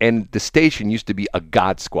 Oh, and the station used to be a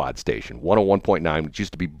God Squad station, 101.9, which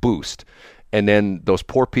used to be Boost. And then those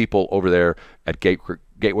poor people over there at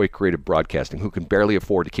Gateway Creative Broadcasting who can barely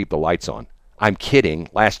afford to keep the lights on. I'm kidding.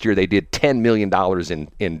 Last year they did $10 million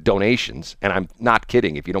in donations, and I'm not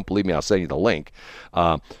kidding. If you don't believe me, I'll send you the link.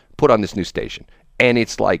 Put on this new station. And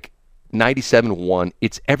it's like 97.1.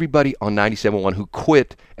 It's everybody on 97.1 who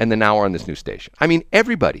quit and then now are on this new station. I mean,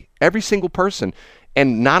 everybody, every single person.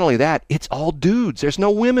 And not only that, it's all dudes. There's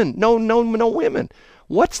no women. No women.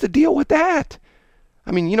 What's the deal with that?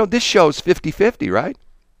 I mean, this show's 50-50, right?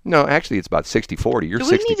 No, actually, it's about 60-40. You're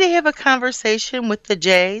 60. Do we need to have a conversation with the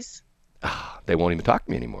Jays? They won't even talk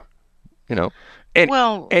to me anymore.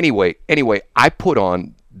 Well, Anyway, I put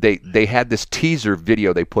on. They had this teaser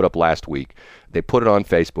video they put up last week. They put it on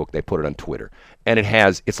Facebook. They put it on Twitter, and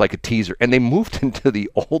it's like a teaser. And they moved into the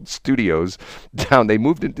old studios down. They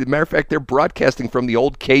moved into. Matter of fact, they're broadcasting from the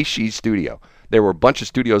old KSHE studio. There were a bunch of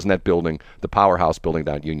studios in that building, the Powerhouse building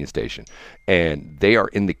down at Union Station, and they are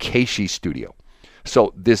in the KSHE studio.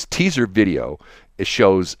 So this teaser video, it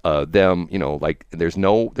shows them, like there's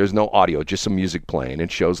no audio, just some music playing.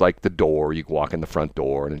 It shows like the door, you can walk in the front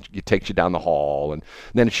door, and it takes you down the hall, and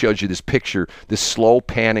then it shows you this picture, this slow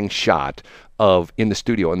panning shot of in the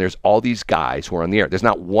studio, and there's all these guys who are on the air. There's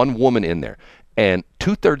not one woman in there, and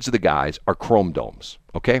 2/3 of the guys are chrome domes.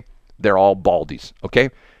 Okay, they're all baldies.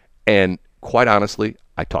 Okay, and quite honestly,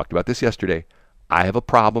 I talked about this yesterday. I have a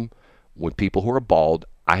problem with people who are bald.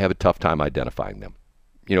 I have a tough time identifying them,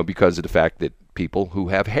 because of the fact that people who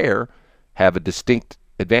have hair have a distinct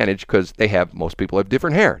advantage because most people have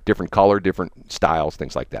different hair, different color, different styles,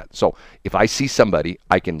 things like that. So if I see somebody,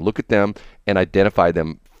 I can look at them and identify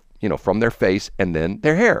them, from their face and then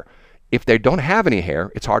their hair. If they don't have any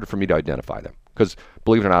hair, it's harder for me to identify them because,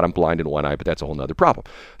 believe it or not, I'm blind in one eye, but that's a whole nother problem.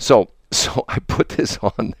 So I put this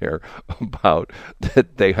on there about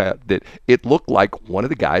that it looked like one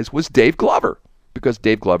of the guys was Dave Glover because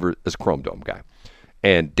Dave Glover is a Chrome Dome guy.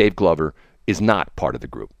 And Dave Glover is not part of the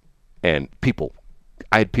group. And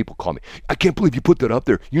I had people call me, I can't believe you put that up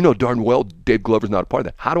there. You know darn well Dave Glover's not a part of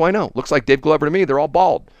that. How do I know? Looks like Dave Glover to me. They're all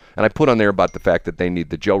bald. And I put on there about the fact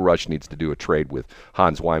that Joe Rush needs to do a trade with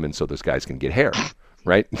Hans Wyman so those guys can get hair.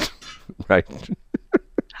 Right? Right.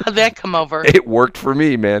 How'd that come over? It worked for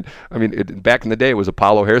me, man. I mean, back in the day, it was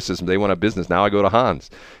Apollo Hair Systems. They went out of business. Now I go to Hans,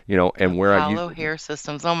 and where I Apollo Hair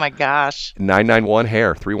Systems. Oh my gosh. 991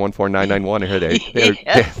 Hair, 314-991 Hair. They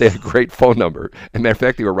had a great phone number. And matter of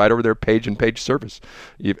fact, they were right over there, Page and Page Service.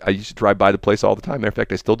 I used to drive by the place all the time. Matter of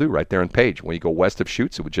fact, I still do, right there on Page. When you go west of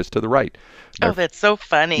Schutz, it was just to the right. Oh, that's so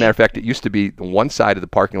funny. Matter of fact, it used to be one side of the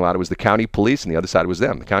parking lot, it was the county police, and the other side was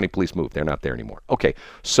them. The county police moved. They're not there anymore. Okay,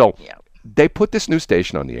 so they put this new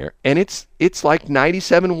station on the air, and it's like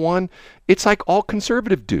 97.1. It's like all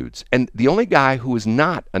conservative dudes. And the only guy who is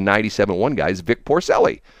not a 97.1 guy is Vic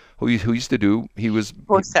Porcelli, who used to do,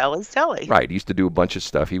 Porcelli's Telly. Right, he used to do a bunch of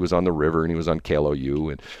stuff. He was on the river, and he was on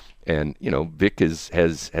KLOU, and Vic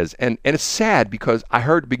has and it's sad because I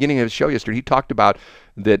heard at the beginning of his show yesterday, he talked about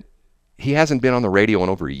that he hasn't been on the radio in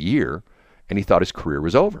over a year, and he thought his career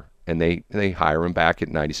was over. And they hire him back at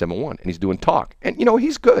 97.1, and he's doing talk. And,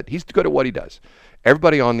 he's good. He's good at what he does.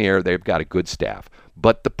 Everybody on the air, they've got a good staff.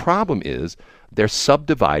 But the problem is they're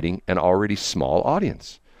subdividing an already small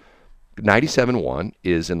audience. 97.1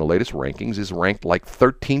 is, in the latest rankings, is ranked like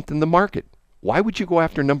 13th in the market. Why would you go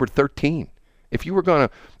after number 13? If you were going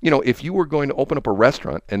to open up a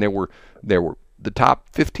restaurant and there were the top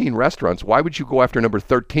 15 restaurants, why would you go after number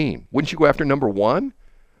 13? Wouldn't you go after number 1?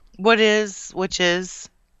 Which is?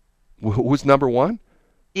 Who's number 1?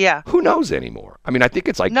 Yeah. Who knows anymore? I mean, I think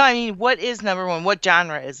it's like... No, I mean, what is number 1? What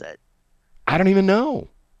genre is it? I don't even know.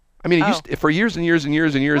 I mean, for years and years and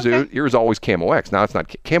years and years, Okay. it was always Camo X. Now it's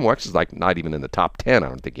not. Camo X is like not even in the top 10, I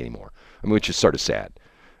don't think, anymore. I mean, which is sort of sad.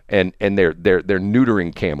 And they're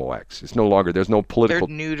neutering Camo X. It's no longer, there's no political...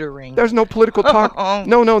 They're neutering. There's no political talk.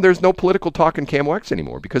 No, there's no political talk in Camo X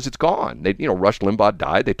anymore because it's gone. They, Rush Limbaugh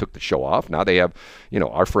died. They took the show off. Now they have,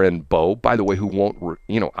 our friend Bo, by the way, who won't,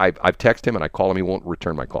 I've texted him and I call him. He won't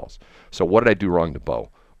return my calls. So what did I do wrong to Bo?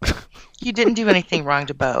 You didn't do anything wrong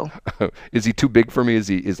to Bo. Is he too big for me?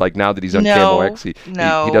 Is like now that he's on Camo X, he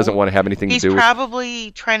doesn't want to have anything to do with... He's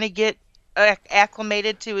probably trying to get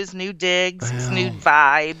acclimated to his new digs, his new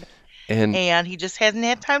vibe, and he just hasn't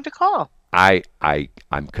had time to call.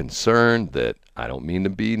 I'm concerned that, I don't mean to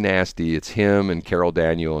be nasty, it's him and Carol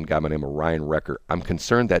Daniel and a guy by the name of Ryan Recker. I'm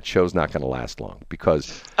concerned that show's not going to last long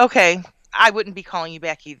because... Okay, I wouldn't be calling you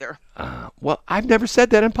back either. Well, I've never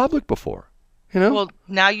said that in public before. Well,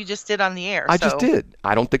 now you just did on the air. I just did.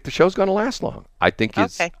 I don't think the show's going to last long. I think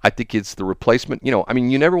it's the replacement. I mean,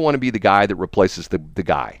 you never want to be the guy that replaces the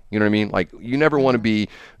guy. You know what I mean? Like, you never want to be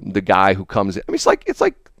the guy who comes in. I mean, it's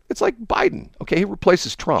like Biden. Okay, he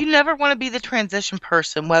replaces Trump. You never want to be the transition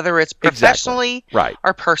person, whether it's professionally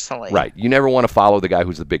or personally. Right. You never want to follow the guy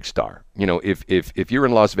who's the big star. If you're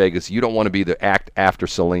in Las Vegas, you don't want to be the act after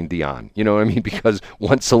Celine Dion. You know what I mean? Because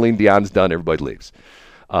once Celine Dion's done, everybody leaves.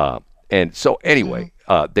 And so anyway,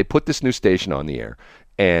 they put this new station on the air,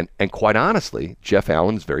 and quite honestly, Jeff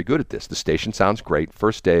Allen is very good at this. The station sounds great.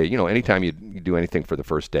 First day, anytime you do anything for the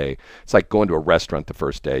first day, it's like going to a restaurant the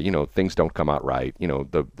first day. Things don't come out right.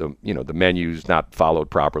 The menu's not followed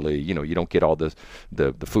properly. You don't get all the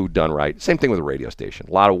food done right. Same thing with a radio station.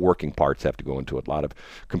 A lot of working parts have to go into it. A lot of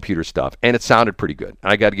computer stuff, and it sounded pretty good.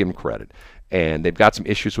 I got to give them credit. And they've got some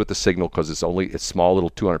issues with the signal because it's a small little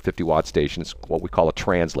 250-watt station. It's what we call a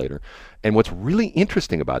translator. And what's really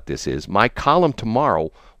interesting about this is my column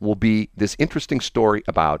tomorrow will be this interesting story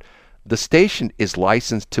about the station is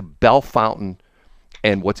licensed to Bell Fountain.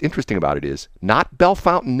 And what's interesting about it is not Bell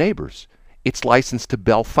Fountain neighbors. It's licensed to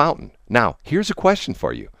Bell Fountain. Now, here's a question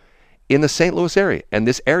for you. In the St. Louis area, and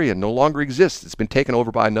this area no longer exists. It's been taken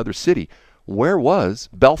over by another city. Where was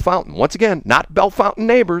Bell Fountain? Once again, not Bell Fountain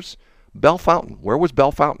neighbors. Bell Fountain. Where was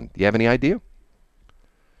Bell Fountain? Do you have any idea?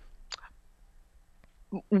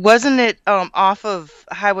 Wasn't it off of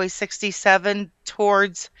Highway 67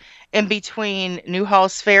 towards in between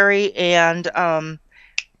Newhall's Ferry and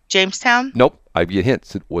Jamestown? Nope. I give you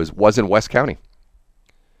hints. It was in West County.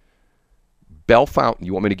 Bell Fountain.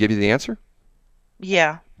 You want me to give you the answer?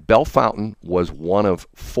 Yeah. Bell Fountain was one of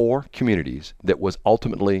 4 communities that was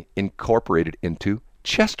ultimately incorporated into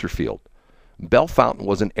Chesterfield. Bell Fountain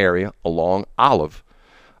was an area along Olive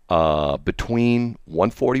between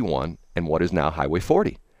 141 and what is now Highway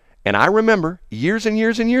 40. And I remember years and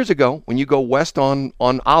years and years ago when you go west on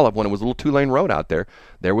Olive, when it was a little 2-lane road out there,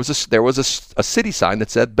 there was a city sign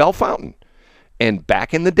that said Bell Fountain. And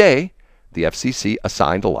back in the day, the FCC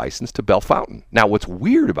assigned a license to Bell Fountain. Now, what's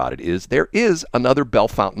weird about it is there is another Bell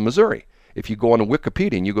Fountain, Missouri. If you go on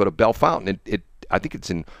Wikipedia and you go to Bell Fountain, I think it's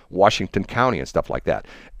in Washington County and stuff like that.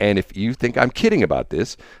 And if you think I'm kidding about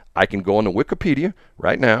this, I can go on to Wikipedia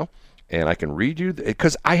right now, and I can read you,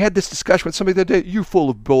 because I had this discussion with somebody the other day. You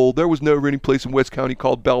full of bull. There was never any place in West County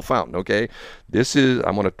called Bellefontaine, okay? This is,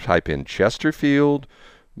 I'm going to type in Chesterfield,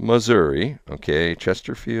 Missouri, okay?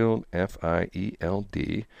 Chesterfield,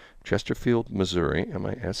 F-I-E-L-D, Chesterfield, Missouri,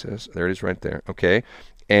 M-I-S-S, there it is right there, okay?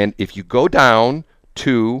 And if you go down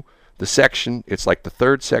to the section, it's like the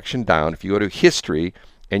third section down. If you go to history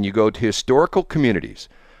and you go to historical communities,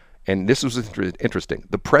 and this was interesting.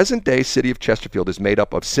 The present-day city of Chesterfield is made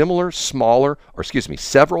up of several smaller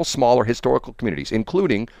historical communities,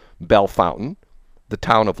 including Bellefontaine, the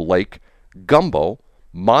town of Lake, Gumbo,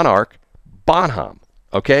 Monarch, Bonham.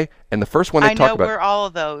 Okay, and the first one they talk about. I know where all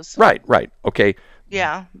of those. Right. Okay.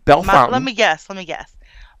 Yeah. Bellefontaine. Let me guess.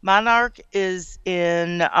 Monarch is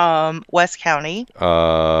in West County.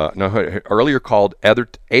 No, earlier called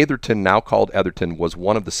Atherton, now called Etherton, was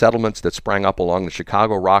one of the settlements that sprang up along the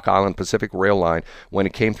Chicago Rock Island Pacific Rail Line when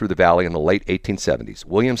it came through the valley in the late 1870s.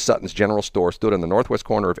 William Sutton's General Store stood on the northwest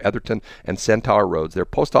corner of Etherton and Centaur Roads. Their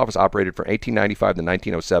post office operated from 1895 to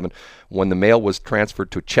 1907 when the mail was transferred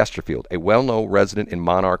to Chesterfield. A well-known resident in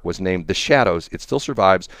Monarch was named The Shadows. It still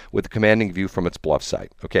survives with a commanding view from its bluff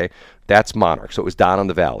site. Okay, that's Monarch. So it was down on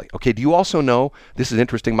the valley. Okay, do you also know, this is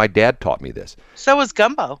interesting, my dad taught me this. So was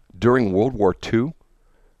Gumbo. During World War II,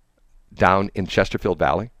 down in Chesterfield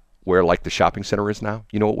Valley, where like the shopping center is now,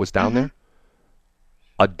 you know what was down there?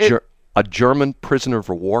 A German prisoner of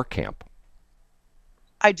war camp.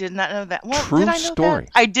 I did not know that. Well, True did I know story.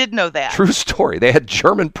 That? I did know that. True story. They had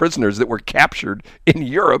German prisoners that were captured in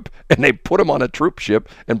Europe, and they put them on a troop ship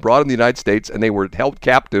and brought them to the United States, and they were held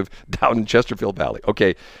captive down in Chesterfield Valley.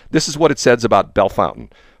 Okay, this is what it says about Bellefontaine.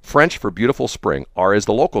 French for beautiful spring, or as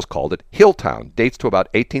the locals called it, Hilltown, dates to about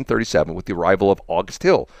 1837 with the arrival of August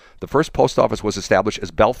Hill. The first post office was established as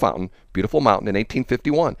Bellefontaine, Beautiful Mountain, in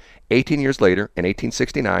 1851. 18 years later, in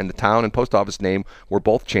 1869, the town and post office name were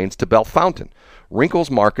both changed to Bellefontaine. Wrinkles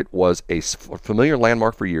Market was a familiar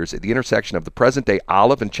landmark for years at the intersection of the present-day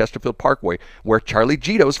Olive and Chesterfield Parkway, where Charlie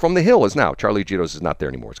Gito's from the Hill is now. Charlie Gito's is not there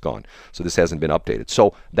anymore. It's gone. So this hasn't been updated.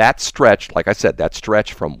 So that stretch, like I said, that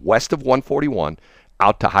stretch from west of 141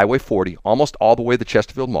 out to Highway 40, almost all the way to the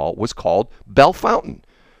Chesterfield Mall, was called Bellefontaine.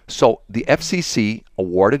 So the FCC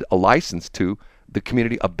awarded a license to the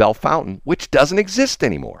community of Bellefontaine, which doesn't exist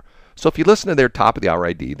anymore. So if you listen to their top of the hour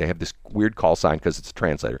ID, they have this weird call sign because it's a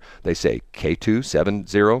translator. They say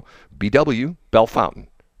K270BW Bellefontaine.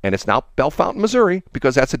 And it's now Bellefontaine, Missouri,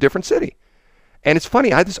 because that's a different city. And it's funny,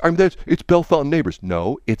 it's Bellefontaine neighbors.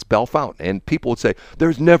 No, it's Bellefontaine. And people would say,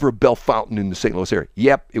 there's never a Bellefontaine in the St. Louis area.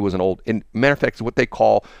 Yep, it was an old, in matter of fact, it's what they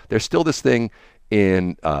call, there's still this thing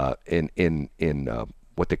in what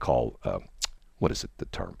they call, what is it, the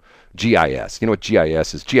term? GIS. You know what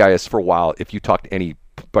GIS is? GIS, for a while, if you talk to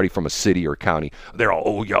anybody from a city or county, they're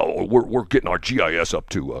all, we're getting our GIS up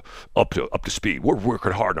to speed. We're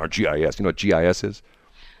working hard on our GIS. You know what GIS is?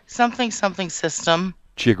 Something system.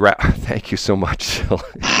 Thank you so much.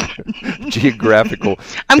 Geographical.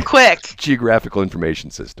 I'm quick. Geographical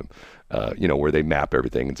information system. Where they map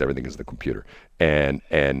everything and everything is in the computer. And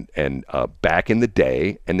back in the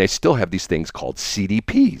day, and they still have these things called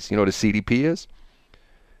CDPs. You know what a CDP is?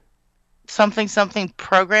 Something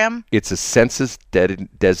program? It's a census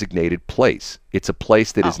designated place. It's a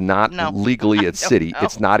place that is not legally a city.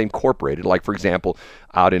 It's not incorporated. Like, for example,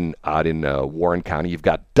 out in Warren County, you've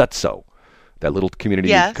got Dutso. That little community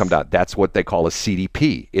you come down. That's what they call a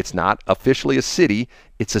CDP. It's not officially a city.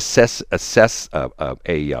 It's a census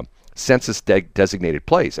designated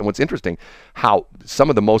place. And what's interesting, how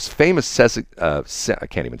some of the most famous census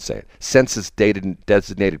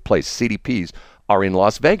designated place, CDPs, are in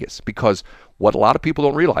Las Vegas. Because what a lot of people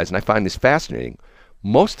don't realize, and I find this fascinating,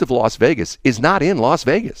 most of Las Vegas is not in Las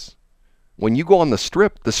Vegas. When you go on the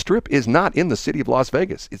Strip is not in the city of Las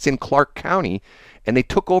Vegas. It's in Clark County, and they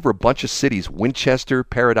took over a bunch of cities, Winchester,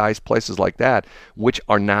 Paradise, places like that, which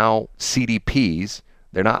are now CDPs.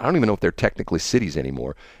 They're not, I don't even know if they're technically cities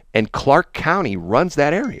anymore. And Clark County runs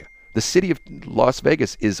that area. The city of Las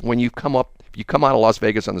Vegas is when if you come out of Las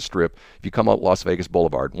Vegas on the Strip, if you come out Las Vegas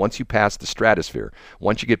Boulevard, once you pass the Stratosphere,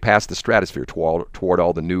 once you get past the Stratosphere toward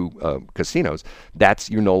all the new casinos,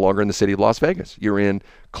 you're no longer in the city of Las Vegas. You're in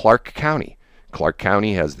Clark County. Clark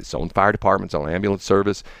County has its own fire department, its own ambulance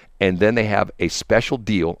service, and then they have a special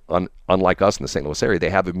deal, unlike us in the St. Louis area, they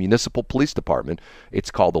have a municipal police department.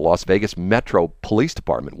 It's called the Las Vegas Metro Police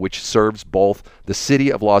Department, which serves both the city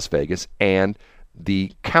of Las Vegas and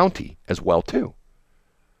the county as well, too.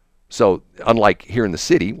 So unlike here in the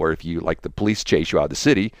city, where if you, like, the police chase you out of the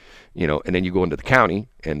city, and then you go into the county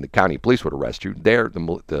and the county police would arrest you, there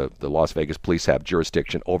the Las Vegas police have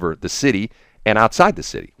jurisdiction over the city and outside the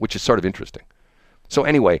city, which is sort of interesting. So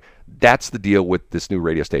anyway, that's the deal with this new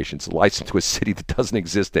radio station. It's licensed to a city that doesn't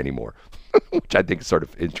exist anymore, which I think is sort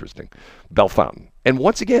of interesting. Bellefontaine. And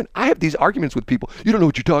once again, I have these arguments with people. You don't know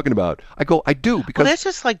what you're talking about. I go, I do, because Well, that's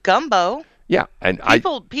just like gumbo. yeah, and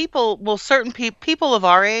Certain people of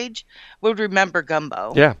our age would remember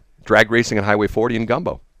gumbo. yeah, drag racing on Highway 40 and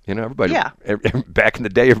gumbo. You know, everybody. Yeah. Back in the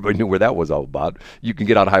day, everybody knew where that was all about. You can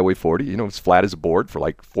get on Highway 40. You know, it's flat as a board for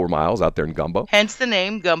like 4 miles out there in gumbo. Hence the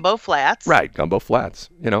name Gumbo Flats. Right, gumbo flats.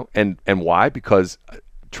 You know, and why? Because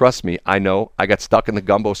trust me, I know I got stuck in the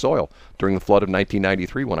gumbo soil during the flood of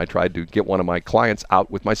 1993 when I tried to get one of my clients out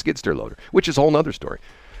with my skid steer loader, which is a whole nother story.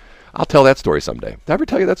 I'll tell that story someday. Did I ever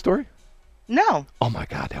tell you that story? No. Oh my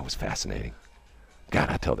God, that was fascinating. God,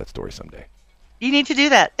 I'll tell that story someday. You need to do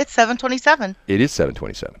that. It's 7:27. It is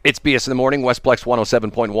 7:27. It's BS in the Morning, Westplex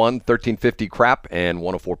 107.1, 1350 Crap, and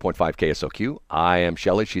 104.5 KSOQ. I am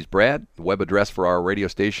Shelley. She's Brad. The web address for our radio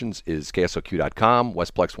stations is KSOQ.com,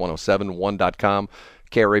 Westplex1071.com,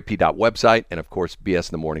 KRAP.website, and, of course,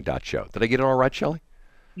 BSinthemorning.show. Did I get it all right, Shelley?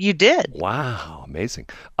 You did. Wow, amazing.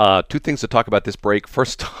 2 things to talk about this break.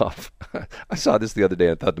 First off, I saw this the other day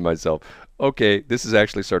and I thought to myself, okay, this is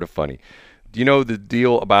actually sort of funny. Do you know the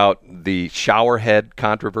deal about the shower head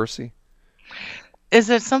controversy? Is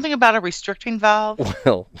it something about a restricting valve?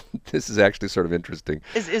 Well, this is actually sort of interesting.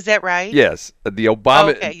 Is that right? Yes, the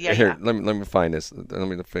Obama. Okay, yeah, here, yeah. let me find this. Let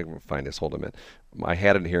me find this. Hold a minute. I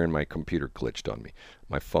had it here, and my computer glitched on me.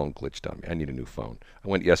 My phone glitched on me. I need a new phone. I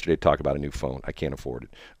went yesterday to talk about a new phone. I can't afford it.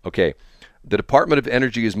 Okay. The Department of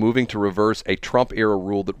Energy is moving to reverse a Trump-era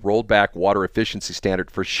rule that rolled back water efficiency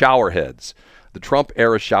standard for shower heads. The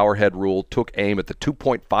Trump-era showerhead rule took aim at the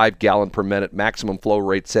 2.5 gallon per minute maximum flow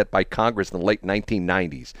rate set by Congress in the late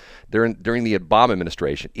 1990s. During the Obama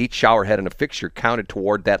administration, each showerhead and a fixture counted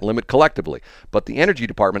toward that limit collectively. But the Energy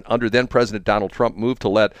Department, under then-President Donald Trump, moved to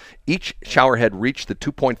let each showerhead reach the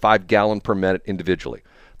 2.5 gallon per minute individually.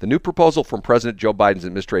 The new proposal from President Joe Biden's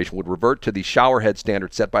administration would revert to the showerhead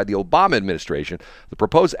standard set by the Obama administration. The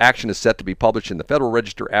proposed action is set to be published in the Federal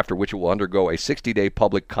Register, after which it will undergo a 60-day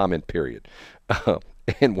public comment period.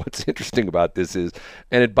 And what's interesting about this is,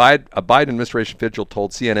 and a Biden administration official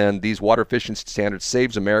told CNN these water efficiency standards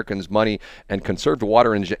saves Americans money and conserve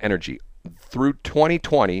water and energy. Through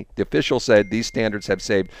 2020, the official said these standards have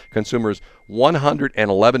saved consumers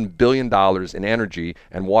 $111 billion in energy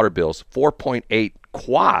and water bills, 4.8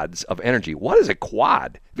 quads of energy. What is a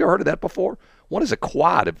quad? Have you ever heard of that before? What is a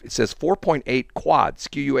quad? It says 4.8 quads,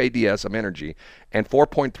 QUADS, of energy, and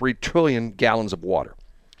 4.3 trillion gallons of water.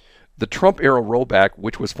 The Trump-era rollback,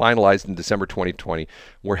 which was finalized in December 2020,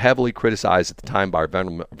 were heavily criticized at the time by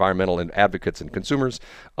environmental advocates and consumers.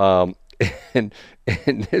 And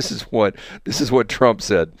this is what Trump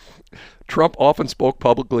said. Trump often spoke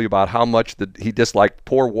publicly about how much he disliked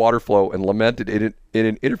poor water flow and lamented it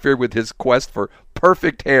interfered with his quest for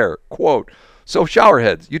perfect hair. Quote, "So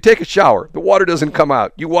showerheads, you take a shower, the water doesn't come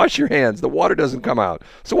out. You wash your hands, the water doesn't come out.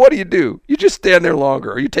 So what do? You just stand there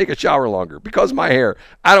longer, or you take a shower longer. Because of my hair,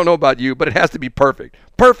 I don't know about you, but it has to be perfect.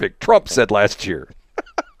 Perfect," Trump said last year.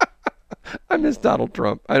 I miss Donald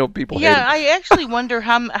Trump. I know people hate him. Yeah, I actually wonder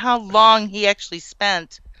how long he actually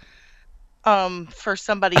spent for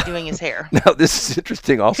somebody doing his hair. Now, this is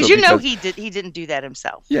interesting also Because he didn't do that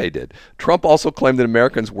himself. Yeah, he did. Trump also claimed that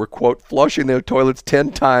Americans were, quote, flushing their toilets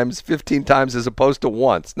 10 times, 15 times as opposed to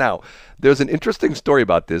once. Now, there's an interesting story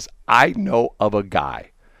about this. I know of a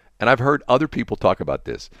guy, and I've heard other people talk about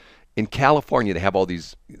this. In California, they have all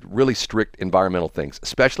these really strict environmental things,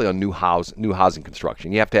 especially on new housing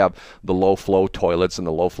construction. You have to have the low-flow toilets and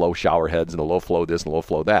the low-flow shower heads and the low-flow this and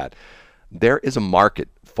low-flow that. There is a market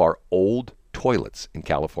for old toilets in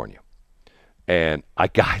California. And a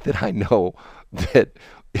guy that I know that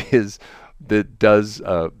does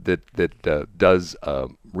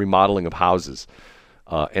remodeling of houses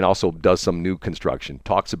and also does some new construction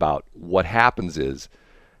talks about what happens is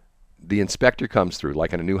the inspector comes through,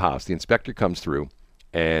 like in a new house, the inspector comes through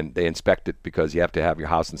and they inspect it because you have to have your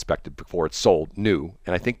house inspected before it's sold new.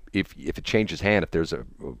 And I think if it changes hand, if there's an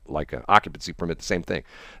occupancy permit, the same thing.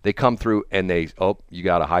 They come through and you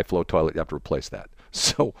got a high flow toilet, you have to replace that.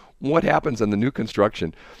 So what happens on the new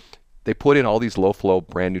construction, they put in all these low flow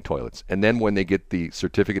brand new toilets. And then when they get the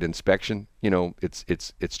certificate inspection,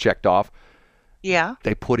 it's checked off. Yeah.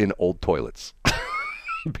 They put in old toilets.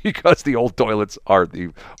 Because the old toilets are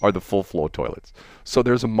the full flow toilets. So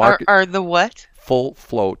there's a market. Are the what? Full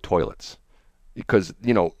flow toilets. Because,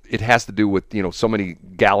 it has to do with, so many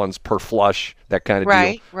gallons per flush, that kind of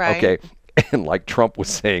deal. Right. Okay. And like Trump was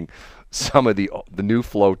saying, some of the new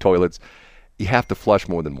flow toilets, you have to flush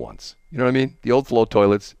more than once. You know what I mean? The old flow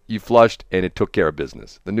toilets, you flushed and it took care of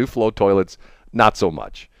business. The new flow toilets, not so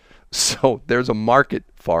much. So there's a market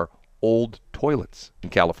for old toilets in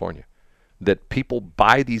California that people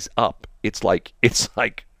buy these up. It's like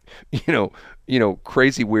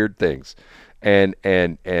crazy weird things, and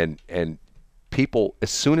people, as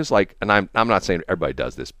soon as and I'm not saying everybody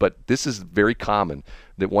does this, but this is very common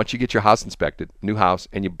that once you get your house inspected, new house,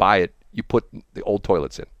 and you buy it, you put the old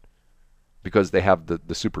toilets in because they have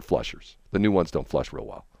the super flushers. The new ones don't flush real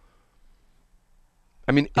well.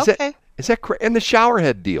 I mean, is that and the shower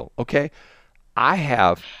head deal? Okay, I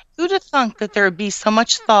have. Who'd have thunk that there would be so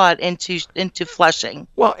much thought into flushing?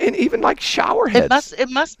 Well, and even like shower heads. It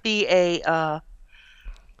must be a.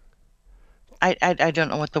 I don't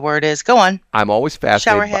know what the word is. Go on. I'm always fascinated.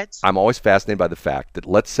 Shower heads. I'm always fascinated by the fact that,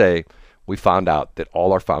 let's say we found out that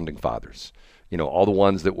all our founding fathers, all the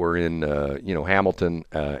ones that were in Hamilton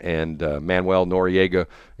and Manuel Noriega,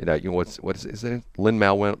 what is it?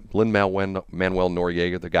 Lin-Manuel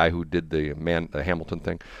Noriega, the guy who did the Hamilton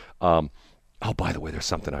thing. Oh, by the way, there's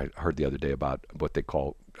something I heard the other day about what they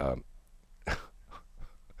call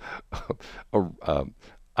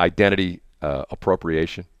identity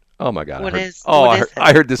appropriation. Oh my God!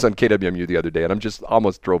 I heard this on KWMU the other day, and I'm just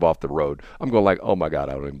almost drove off the road. I'm going like, oh my God,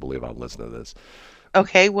 I don't even believe I'm listening to this.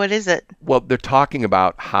 Okay, what is it? Well, they're talking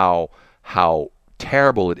about how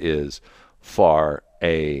terrible it is for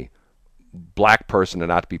a black person to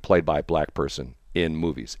not to be played by a black person in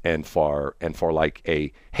movies, and for like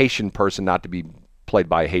a Haitian person not to be played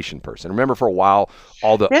by a Haitian person. Remember, for a while,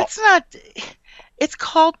 it's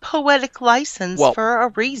called poetic license for a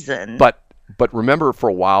reason. But remember, for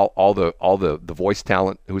a while, all the voice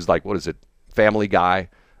talent, who was like, what is it, Family Guy?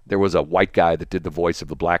 There was a white guy that did the voice of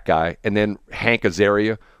the black guy, and then Hank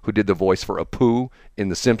Azaria, who did the voice for Apu in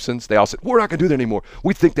The Simpsons. They all said, we're not going to do that anymore.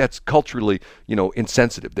 We think that's culturally,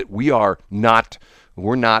 insensitive. That we're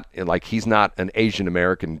not like, he's not an Asian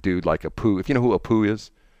American dude like Apu. If you know who Apu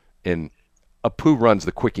is, Apu runs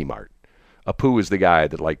the Quickie Mart. Apu is the guy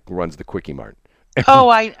that runs the Quickie Mart.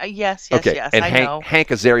 Yes, okay. Yes, and I know. Hank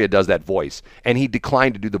Azaria does that voice, and he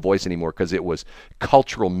declined to do the voice anymore because it was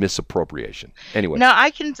cultural misappropriation. Anyway. No,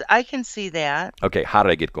 I can see that. Okay, how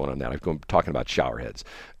did I get going on that? I'm talking about shower heads.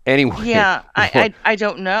 Anyway. Yeah, I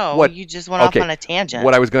don't know. You just went off on a tangent.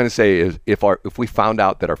 What I was going to say is, if we found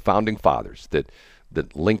out that our founding fathers, that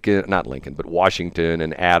not Lincoln, but Washington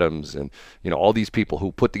and Adams and all these people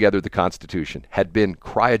who put together the Constitution had been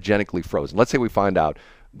cryogenically frozen. Let's say we find out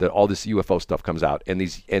that all this UFO stuff comes out, and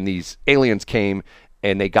these aliens came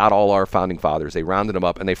and they got all our founding fathers, they rounded them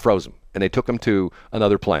up and they froze them, and they took them to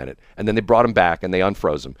another planet, and then they brought them back and they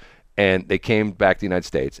unfroze them, and they came back to the United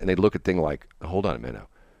States, and they look at things like, hold on a minute now,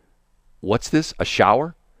 what's this? A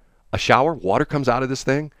shower? Water comes out of this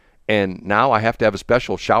thing, and now I have to have a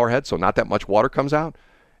special shower head so not that much water comes out,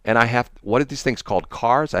 and what are these things called?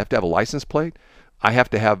 Cars? I have to have a license plate. I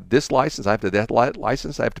have to have this license. I have to have that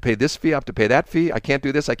license. I have to pay this fee. I have to pay that fee. I can't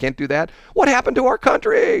do this. I can't do that. What happened to our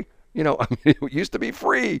country? It used to be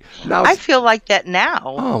free. Now I feel like that now.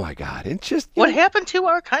 Oh my God! It's just what happened to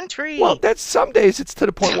our country? Well, that's some days it's to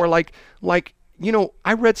the point where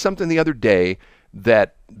I read something the other day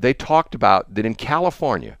that they talked about that in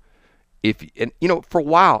California, for a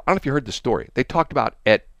while, I don't know if you heard the story. They talked about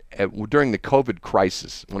during the COVID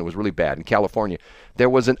crisis, when it was really bad in California, there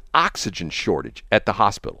was an oxygen shortage at the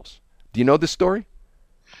hospitals. Do you know this story?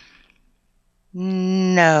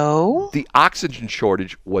 No. The oxygen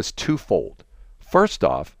shortage was twofold. First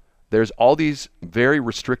off, there's all these very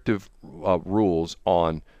restrictive rules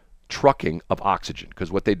on trucking of oxygen,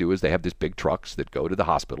 because what they do is they have these big trucks that go to the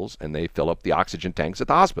hospitals and they fill up the oxygen tanks at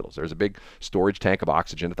the hospitals. There's a big storage tank of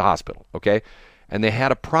oxygen at the hospital, okay? And they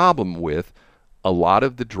had a problem with a lot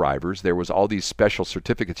of the drivers. There was all these special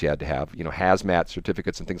certificates you had to have, hazmat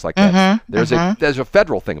certificates and things like that. There's a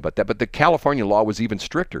federal thing about that, but the California law was even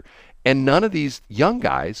stricter. And none of these young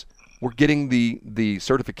guys were getting the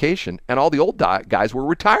certification, and all the old guys were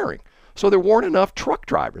retiring. So there weren't enough truck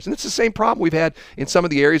drivers. And it's the same problem we've had in some of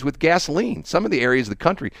the areas with gasoline. Some of the areas of the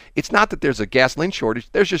country, it's not that there's a gasoline shortage.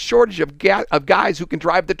 There's a shortage of guys who can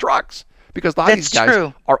drive the trucks. Because a lot of these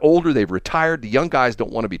guys are older, they've retired. The young guys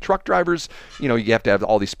don't want to be truck drivers. You have to have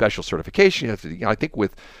all these special certifications. You have to, I think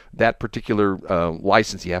with that particular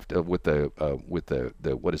license, you have to with the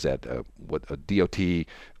what is that? What a DOT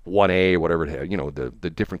 1A or whatever. The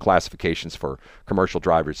different classifications for commercial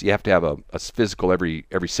drivers. You have to have a physical every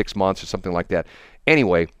 6 months or something like that.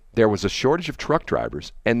 Anyway, there was a shortage of truck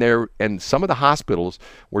drivers, and some of the hospitals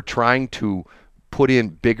were trying to put in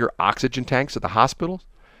bigger oxygen tanks at the hospitals.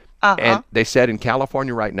 And they said in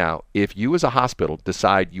California right now, if you as a hospital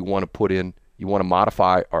decide you want to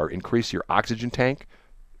modify or increase your oxygen tank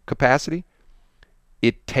capacity,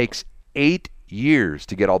 it takes 8 years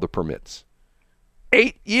to get all the permits.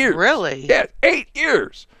 8 years. Really? Yeah, 8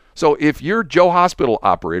 years. So if you're Joe Hospital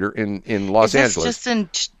operator in Los Angeles. Is this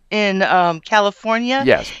just in California?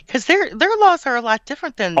 Yes. Because their laws are a lot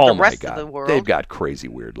different than the rest of the world. They've got crazy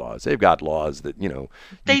weird laws. They've got laws that,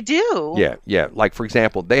 They do. Yeah. Like, for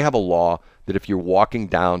example, they have a law that if you're walking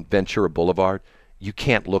down Ventura Boulevard, you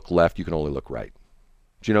can't look left, you can only look right.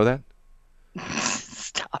 Do you know that?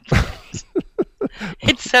 Stop.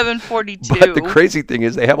 It's 7:42. But the crazy thing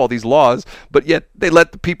is they have all these laws, but yet they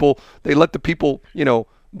let the people,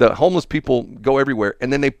 the homeless people go everywhere,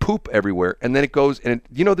 and then they poop everywhere, and then it goes, and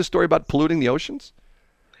you know the story about polluting the oceans?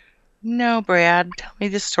 No, Brad. Tell me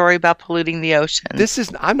the story about polluting the ocean.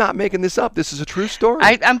 I'm not making this up. This is a true story.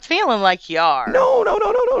 I'm feeling like you are. No.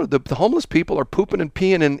 The homeless people are pooping and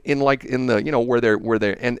peeing in the where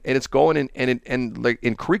they're and it's going in like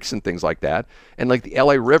in creeks and things like that, and like the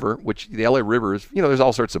LA River, which the LA River is, there's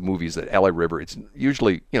all sorts of movies that LA River. It's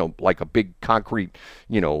usually like a big concrete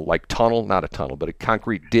like tunnel, not a tunnel, but a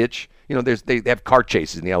concrete ditch. They have car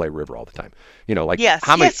chases in the LA River all the time. Yes,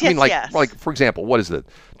 how many? yes. Like for example, what is the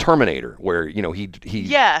Terminator, where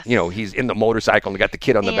he's in the motorcycle and got the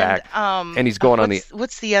kid on the back, and he's going on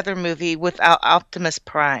what's the other movie with Optimus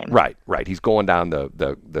Prime? Right. He's going down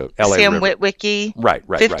the LA Sam River. Witwicky. Right.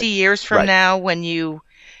 50 years from now, when you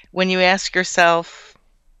ask yourself,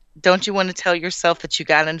 don't you want to tell yourself that you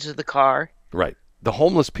got into the car? Right. The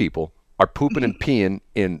homeless people are pooping and peeing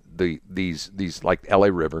in these like LA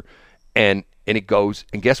River. And it goes,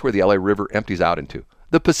 and guess where the LA River empties out into?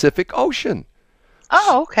 The Pacific Ocean.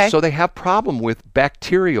 Oh, okay. So they have problem with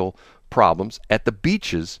bacterial problems at the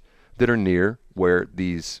beaches that are near where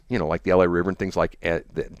these, like the LA River and things like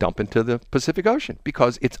that dump into the Pacific Ocean,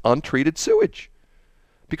 because it's untreated sewage.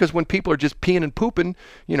 Because when people are just peeing and pooping,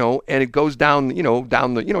 and it goes down,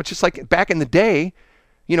 down the, it's just like back in the day,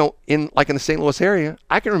 in the St. Louis area,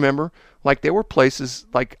 I can remember, like, there were places,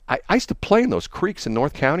 like, I used to play in those creeks in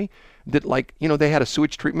North County that, like, they had a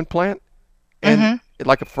sewage treatment plant, and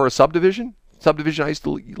like for a subdivision I used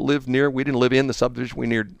to live near. We didn't live in the subdivision.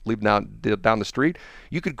 We lived down the street.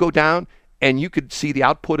 You could go down and you could see the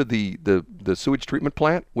output of the sewage treatment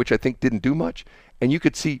plant, which I think didn't do much, and you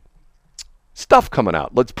could see stuff coming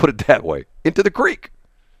out, let's put it that way, into the creek,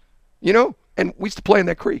 and we used to play in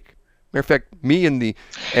that creek. Matter of fact,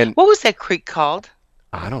 what was that creek called?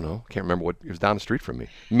 I don't know. Can't remember what. It was down the street from me.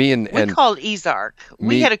 We called Ozark.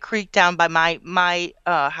 We had a creek down by my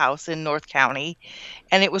house in North County,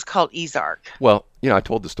 and it was called Ozark. Well, I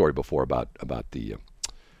told the story before about the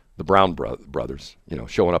Brown brothers,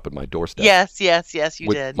 showing up at my doorstep. Yes, you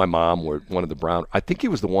with did. My mom, or one of the Brown. I think he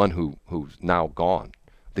was the one who's now gone.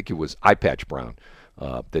 I think it was Eye Patch Brown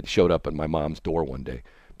that showed up at my mom's door one day,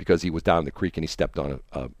 because he was down in the creek and he stepped on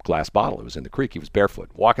a glass bottle. It was in the creek. He was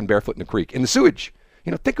walking barefoot in the creek, in the sewage.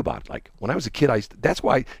 Think about it. Like, when I was a kid, that's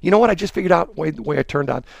why, I just figured out the way I turned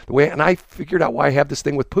out, and I figured out why I have this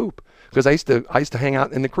thing with poop, because I used to hang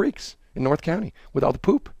out in the creeks in North County with all the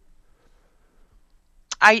poop.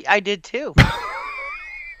 I did too.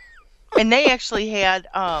 And they actually had,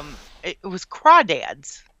 it was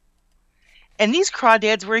crawdads. And these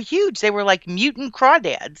crawdads were huge. They were like mutant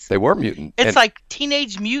crawdads. They were mutant. It's like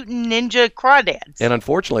Teenage Mutant Ninja Crawdads. And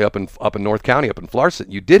unfortunately, up in North County, up in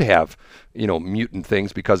Florissant, you did have, mutant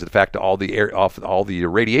things because of the fact of all the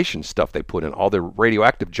radiation stuff they put in, all the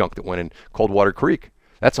radioactive junk that went in Coldwater Creek.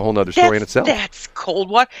 That's a whole other story in itself. That's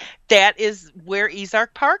Coldwater. That is where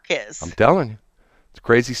Ozark Park is. I'm telling you. It's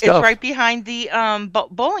crazy stuff. It's right behind the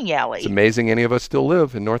bowling alley. It's amazing any of us still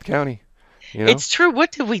live in North County. It's true.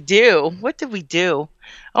 What did we do?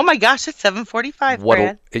 Oh my gosh, it's 7:45,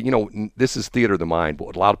 Brad. This is theater of the mind, but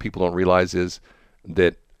what a lot of people don't realize is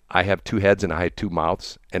that I have two heads and I have two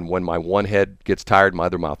mouths, and when my one head gets tired, my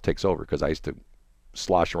other mouth takes over, because I used to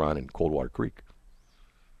slosh around in Coldwater Creek.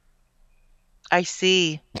 I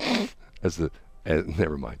see.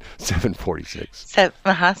 Never mind. 7:46.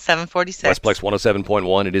 7:46. Westplex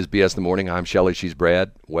 107.1. It is BS in the Morning. I'm Shelley. She's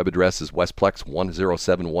Brad. Web address is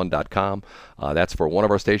westplex1071.com. That's for one of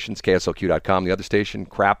our stations, KSLQ.com. The other station,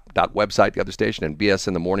 crap.website, the other station, and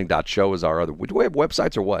bsinthemorning.show is our other. Do we have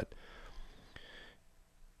websites or what?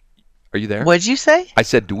 Are you there? What did you say? I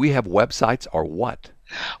said, do we have websites or what?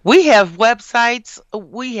 We have websites.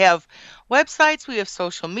 We have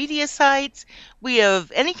social media sites. We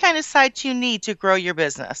have any kind of sites you need to grow your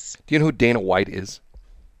business. Do you know who Dana White is?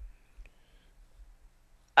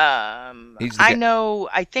 I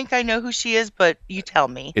think I know who she is, but you tell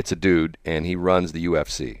me. It's a dude, and he runs the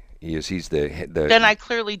UFC. He's the Then I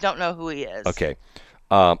clearly don't know who he is. Okay.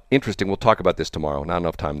 Interesting. We'll talk about this tomorrow. Not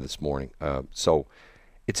enough time this morning. So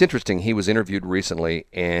it's interesting. He was interviewed recently,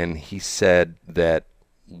 and he said that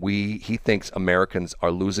he thinks Americans are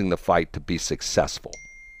losing the fight to be successful.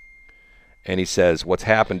 And he says what's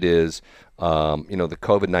happened is, the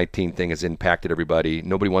COVID-19 thing has impacted everybody.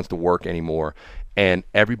 Nobody wants to work anymore. And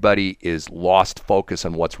everybody is lost focus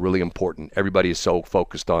on what's really important. Everybody is so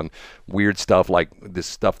focused on weird stuff like this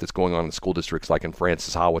stuff that's going on in school districts, like in France,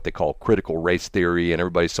 is how what they call critical race theory. And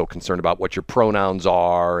everybody's so concerned about what your pronouns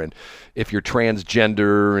are and if you're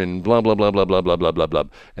transgender and blah, blah, blah, blah, blah, blah, blah, blah, blah.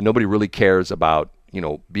 And nobody really cares about,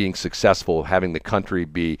 being successful, having the country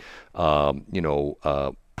be,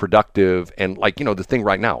 productive, and the thing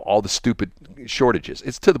right now, all the stupid shortages.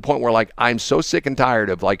 It's to the point where I'm so sick and tired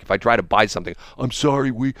of if I try to buy something, I'm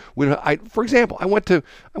sorry, for example, I went to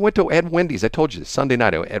Ed Wendy's. I told you this Sunday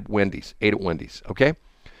night. I ate at Wendy's, okay,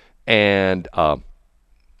 and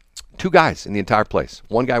 2 guys in the entire place.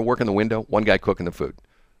 One guy working the window, one guy cooking the food.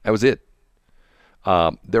 That was it.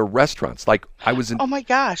 They're restaurants. I was in. Oh my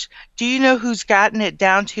gosh! Do you know who's gotten it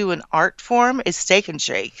down to an art form? Is Steak and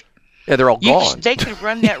Shake. Yeah, they're all gone. They could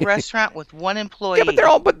run that restaurant with one employee.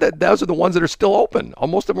 Yeah, but those are the ones that are still open.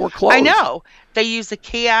 Most of them were closed. I know. They use a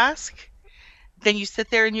kiosk. Then you sit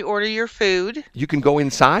there and you order your food. You can go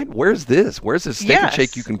inside? Where's this? Where's this Steak and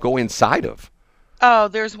Shake you can go inside of? Oh,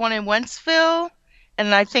 there's one in Wentzville,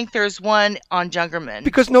 and I think there's one on Jungerman.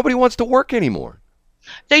 Because nobody wants to work anymore.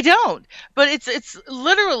 They don't. But it's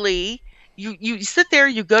literally, you sit there,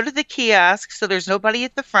 you go to the kiosk, so there's nobody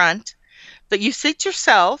at the front, but you sit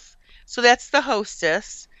yourself. So that's the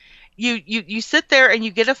hostess. You sit there and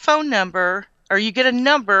you get a phone number, or you get a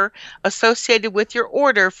number associated with your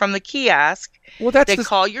order from the kiosk. Well, they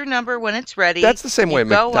call your number when it's ready. That's the same way at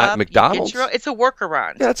McDonald's. It's a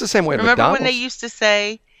workaround. Yeah, that's the same way at McDonald's. Remember when they used to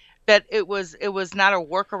say that it was not a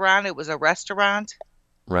workaround, it was a restaurant?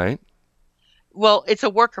 Right. Well, it's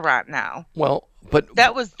a workaround now. Well, but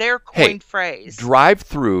that was their coined phrase. Drive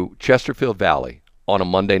through Chesterfield Valley on a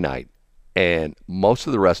Monday night, and most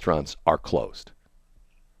of the restaurants are closed.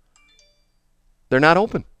 They're not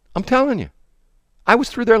open. I'm telling you. I was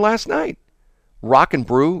through there last night. Rock and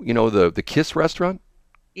Brew, the Kiss restaurant?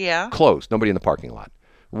 Yeah. Closed. Nobody in the parking lot.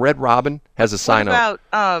 Red Robin has a sign up. What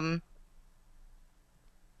about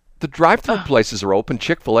the drive-through places are open.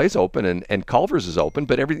 Chick-fil-A's open, and Culver's is open,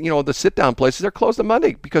 but the sit-down places are closed on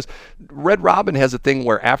Monday because Red Robin has a thing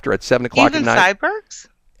where after at 7 o'clock at night. Even Cyberg's?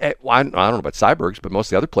 I don't know about Cyberg's, but most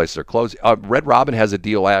of the other places are closed. Red Robin has a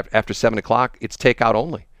deal after 7 o'clock. It's takeout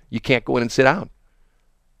only. You can't go in and sit down.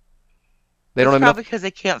 They don't have enough. Because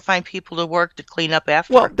they can't find people to work to clean up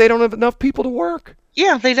after. Well, they don't have enough people to work.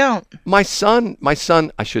 Yeah, they don't. My son,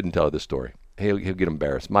 I shouldn't tell this story. He'll get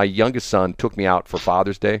embarrassed. My youngest son took me out for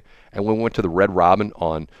Father's Day, and we went to the Red Robin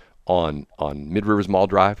on Mid Rivers Mall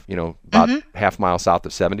Drive, about half mile south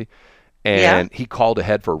of 70. And he called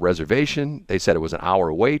ahead for a reservation. They said it was an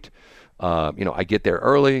hour wait. I get there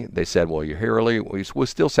early. They said, well, you're here early. We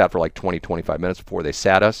still sat for 20, 25 minutes before they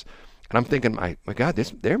sat us. And I'm thinking, my God,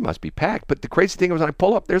 there must be packed. But the crazy thing was when I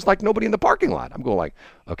pull up, there's nobody in the parking lot. I'm going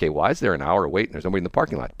okay, why is there an hour wait and there's nobody in the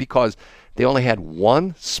parking lot? Because they only had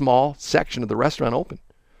one small section of the restaurant open.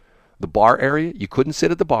 The bar area, you couldn't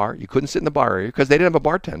sit at the bar. You couldn't sit in the bar area because they didn't have a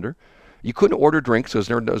bartender. You couldn't order drinks because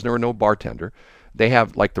there was no bartender. They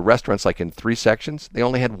have the restaurants in 3 sections. They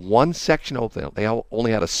only had one section open. They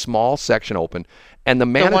only had a small section open, and the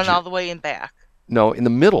manager. The one all the way in back. No, in the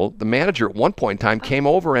middle. The manager at one point in time came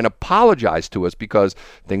over and apologized to us because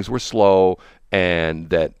things were slow and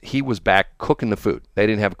that he was back cooking the food. They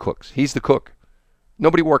didn't have cooks. He's the cook.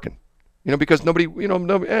 Nobody working. Because nobody,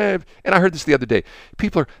 and I heard this the other day.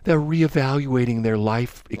 They're reevaluating their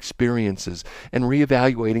life experiences and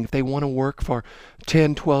reevaluating if they want to work for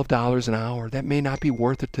 $10, $12 an hour. That may not be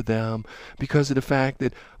worth it to them because of the fact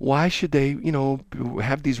that why should they,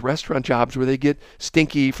 have these restaurant jobs where they get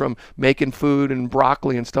stinky from making food and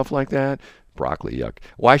broccoli and stuff like that? Broccoli, yuck.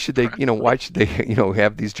 Why should they,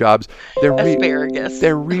 have these jobs? Asparagus.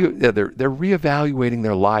 They're reevaluating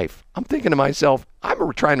their life. I'm thinking to myself, I'm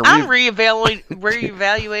reevaluating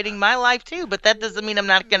my life too, but that doesn't mean I'm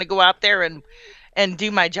not going to go out there and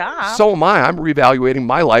do my job. So am I. I'm reevaluating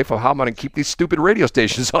my life of how I'm going to keep these stupid radio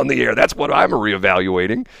stations on the air. That's what I'm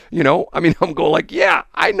reevaluating. I'm going yeah,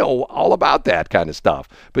 I know all about that kind of stuff.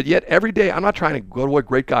 But yet every day, I'm not trying to go to what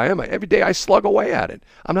great guy am I. Every day I slug away at it.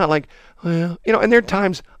 I'm not and there are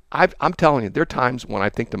times, I'm telling you, there are times when I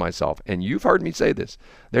think to myself, and you've heard me say this,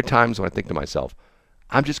 there are times when I think to myself,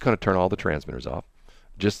 I'm just going to turn all the transmitters off.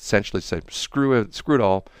 Just essentially say, screw it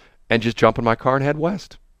all, and just jump in my car and head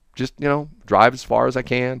west. Just, drive as far as I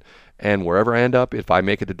can And wherever I end up, if I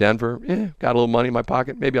make it to Denver, got a little money in my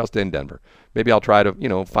pocket, maybe I'll stay in Denver. Maybe I'll try to,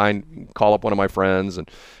 call up one of my friends and,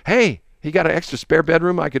 hey, he got an extra spare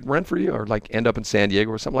bedroom I could rent for you, or like end up in San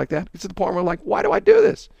Diego or something like that. It's to the point where I'm like, why do I do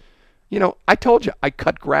this? I told you, I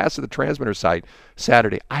cut grass at the transmitter site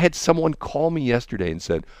Saturday. I had someone call me yesterday and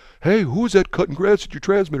said, hey, who's that cutting grass at your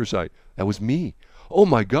transmitter site? That was me. Oh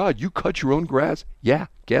my God, you cut your own grass? Yeah,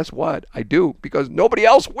 guess what? I do, because nobody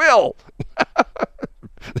else will.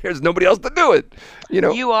 There's nobody else to do it.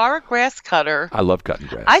 You are a grass cutter. I love cutting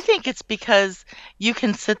grass. I think it's because you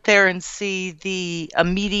can sit there and see the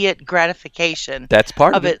immediate gratification That's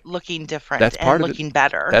part of it looking different That's part and of looking it.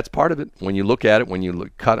 better. That's part of it. When you look at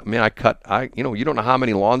it, cut, you don't know how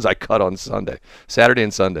many lawns I cut on Saturday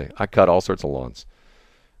and Sunday. I cut all sorts of lawns.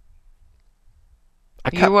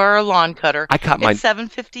 You are a lawn cutter. It's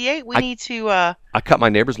 7:58. We need to I cut my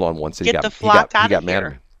neighbor's lawn once. And get the flock out he got of mad here.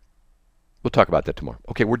 at me. We'll talk about that tomorrow.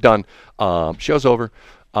 Okay, we're done. Show's over.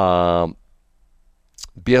 BS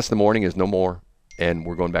in the Morning is no more, and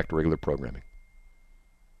we're going back to regular programming.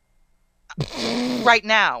 Right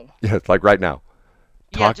now. Yeah, it's like right now.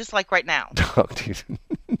 Yeah, just like right now.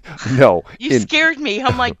 No. You scared me.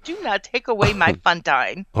 I'm like, do not take away my fun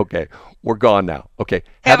time. Okay, we're gone now. Okay.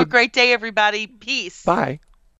 Have a great day, everybody. Peace. Bye.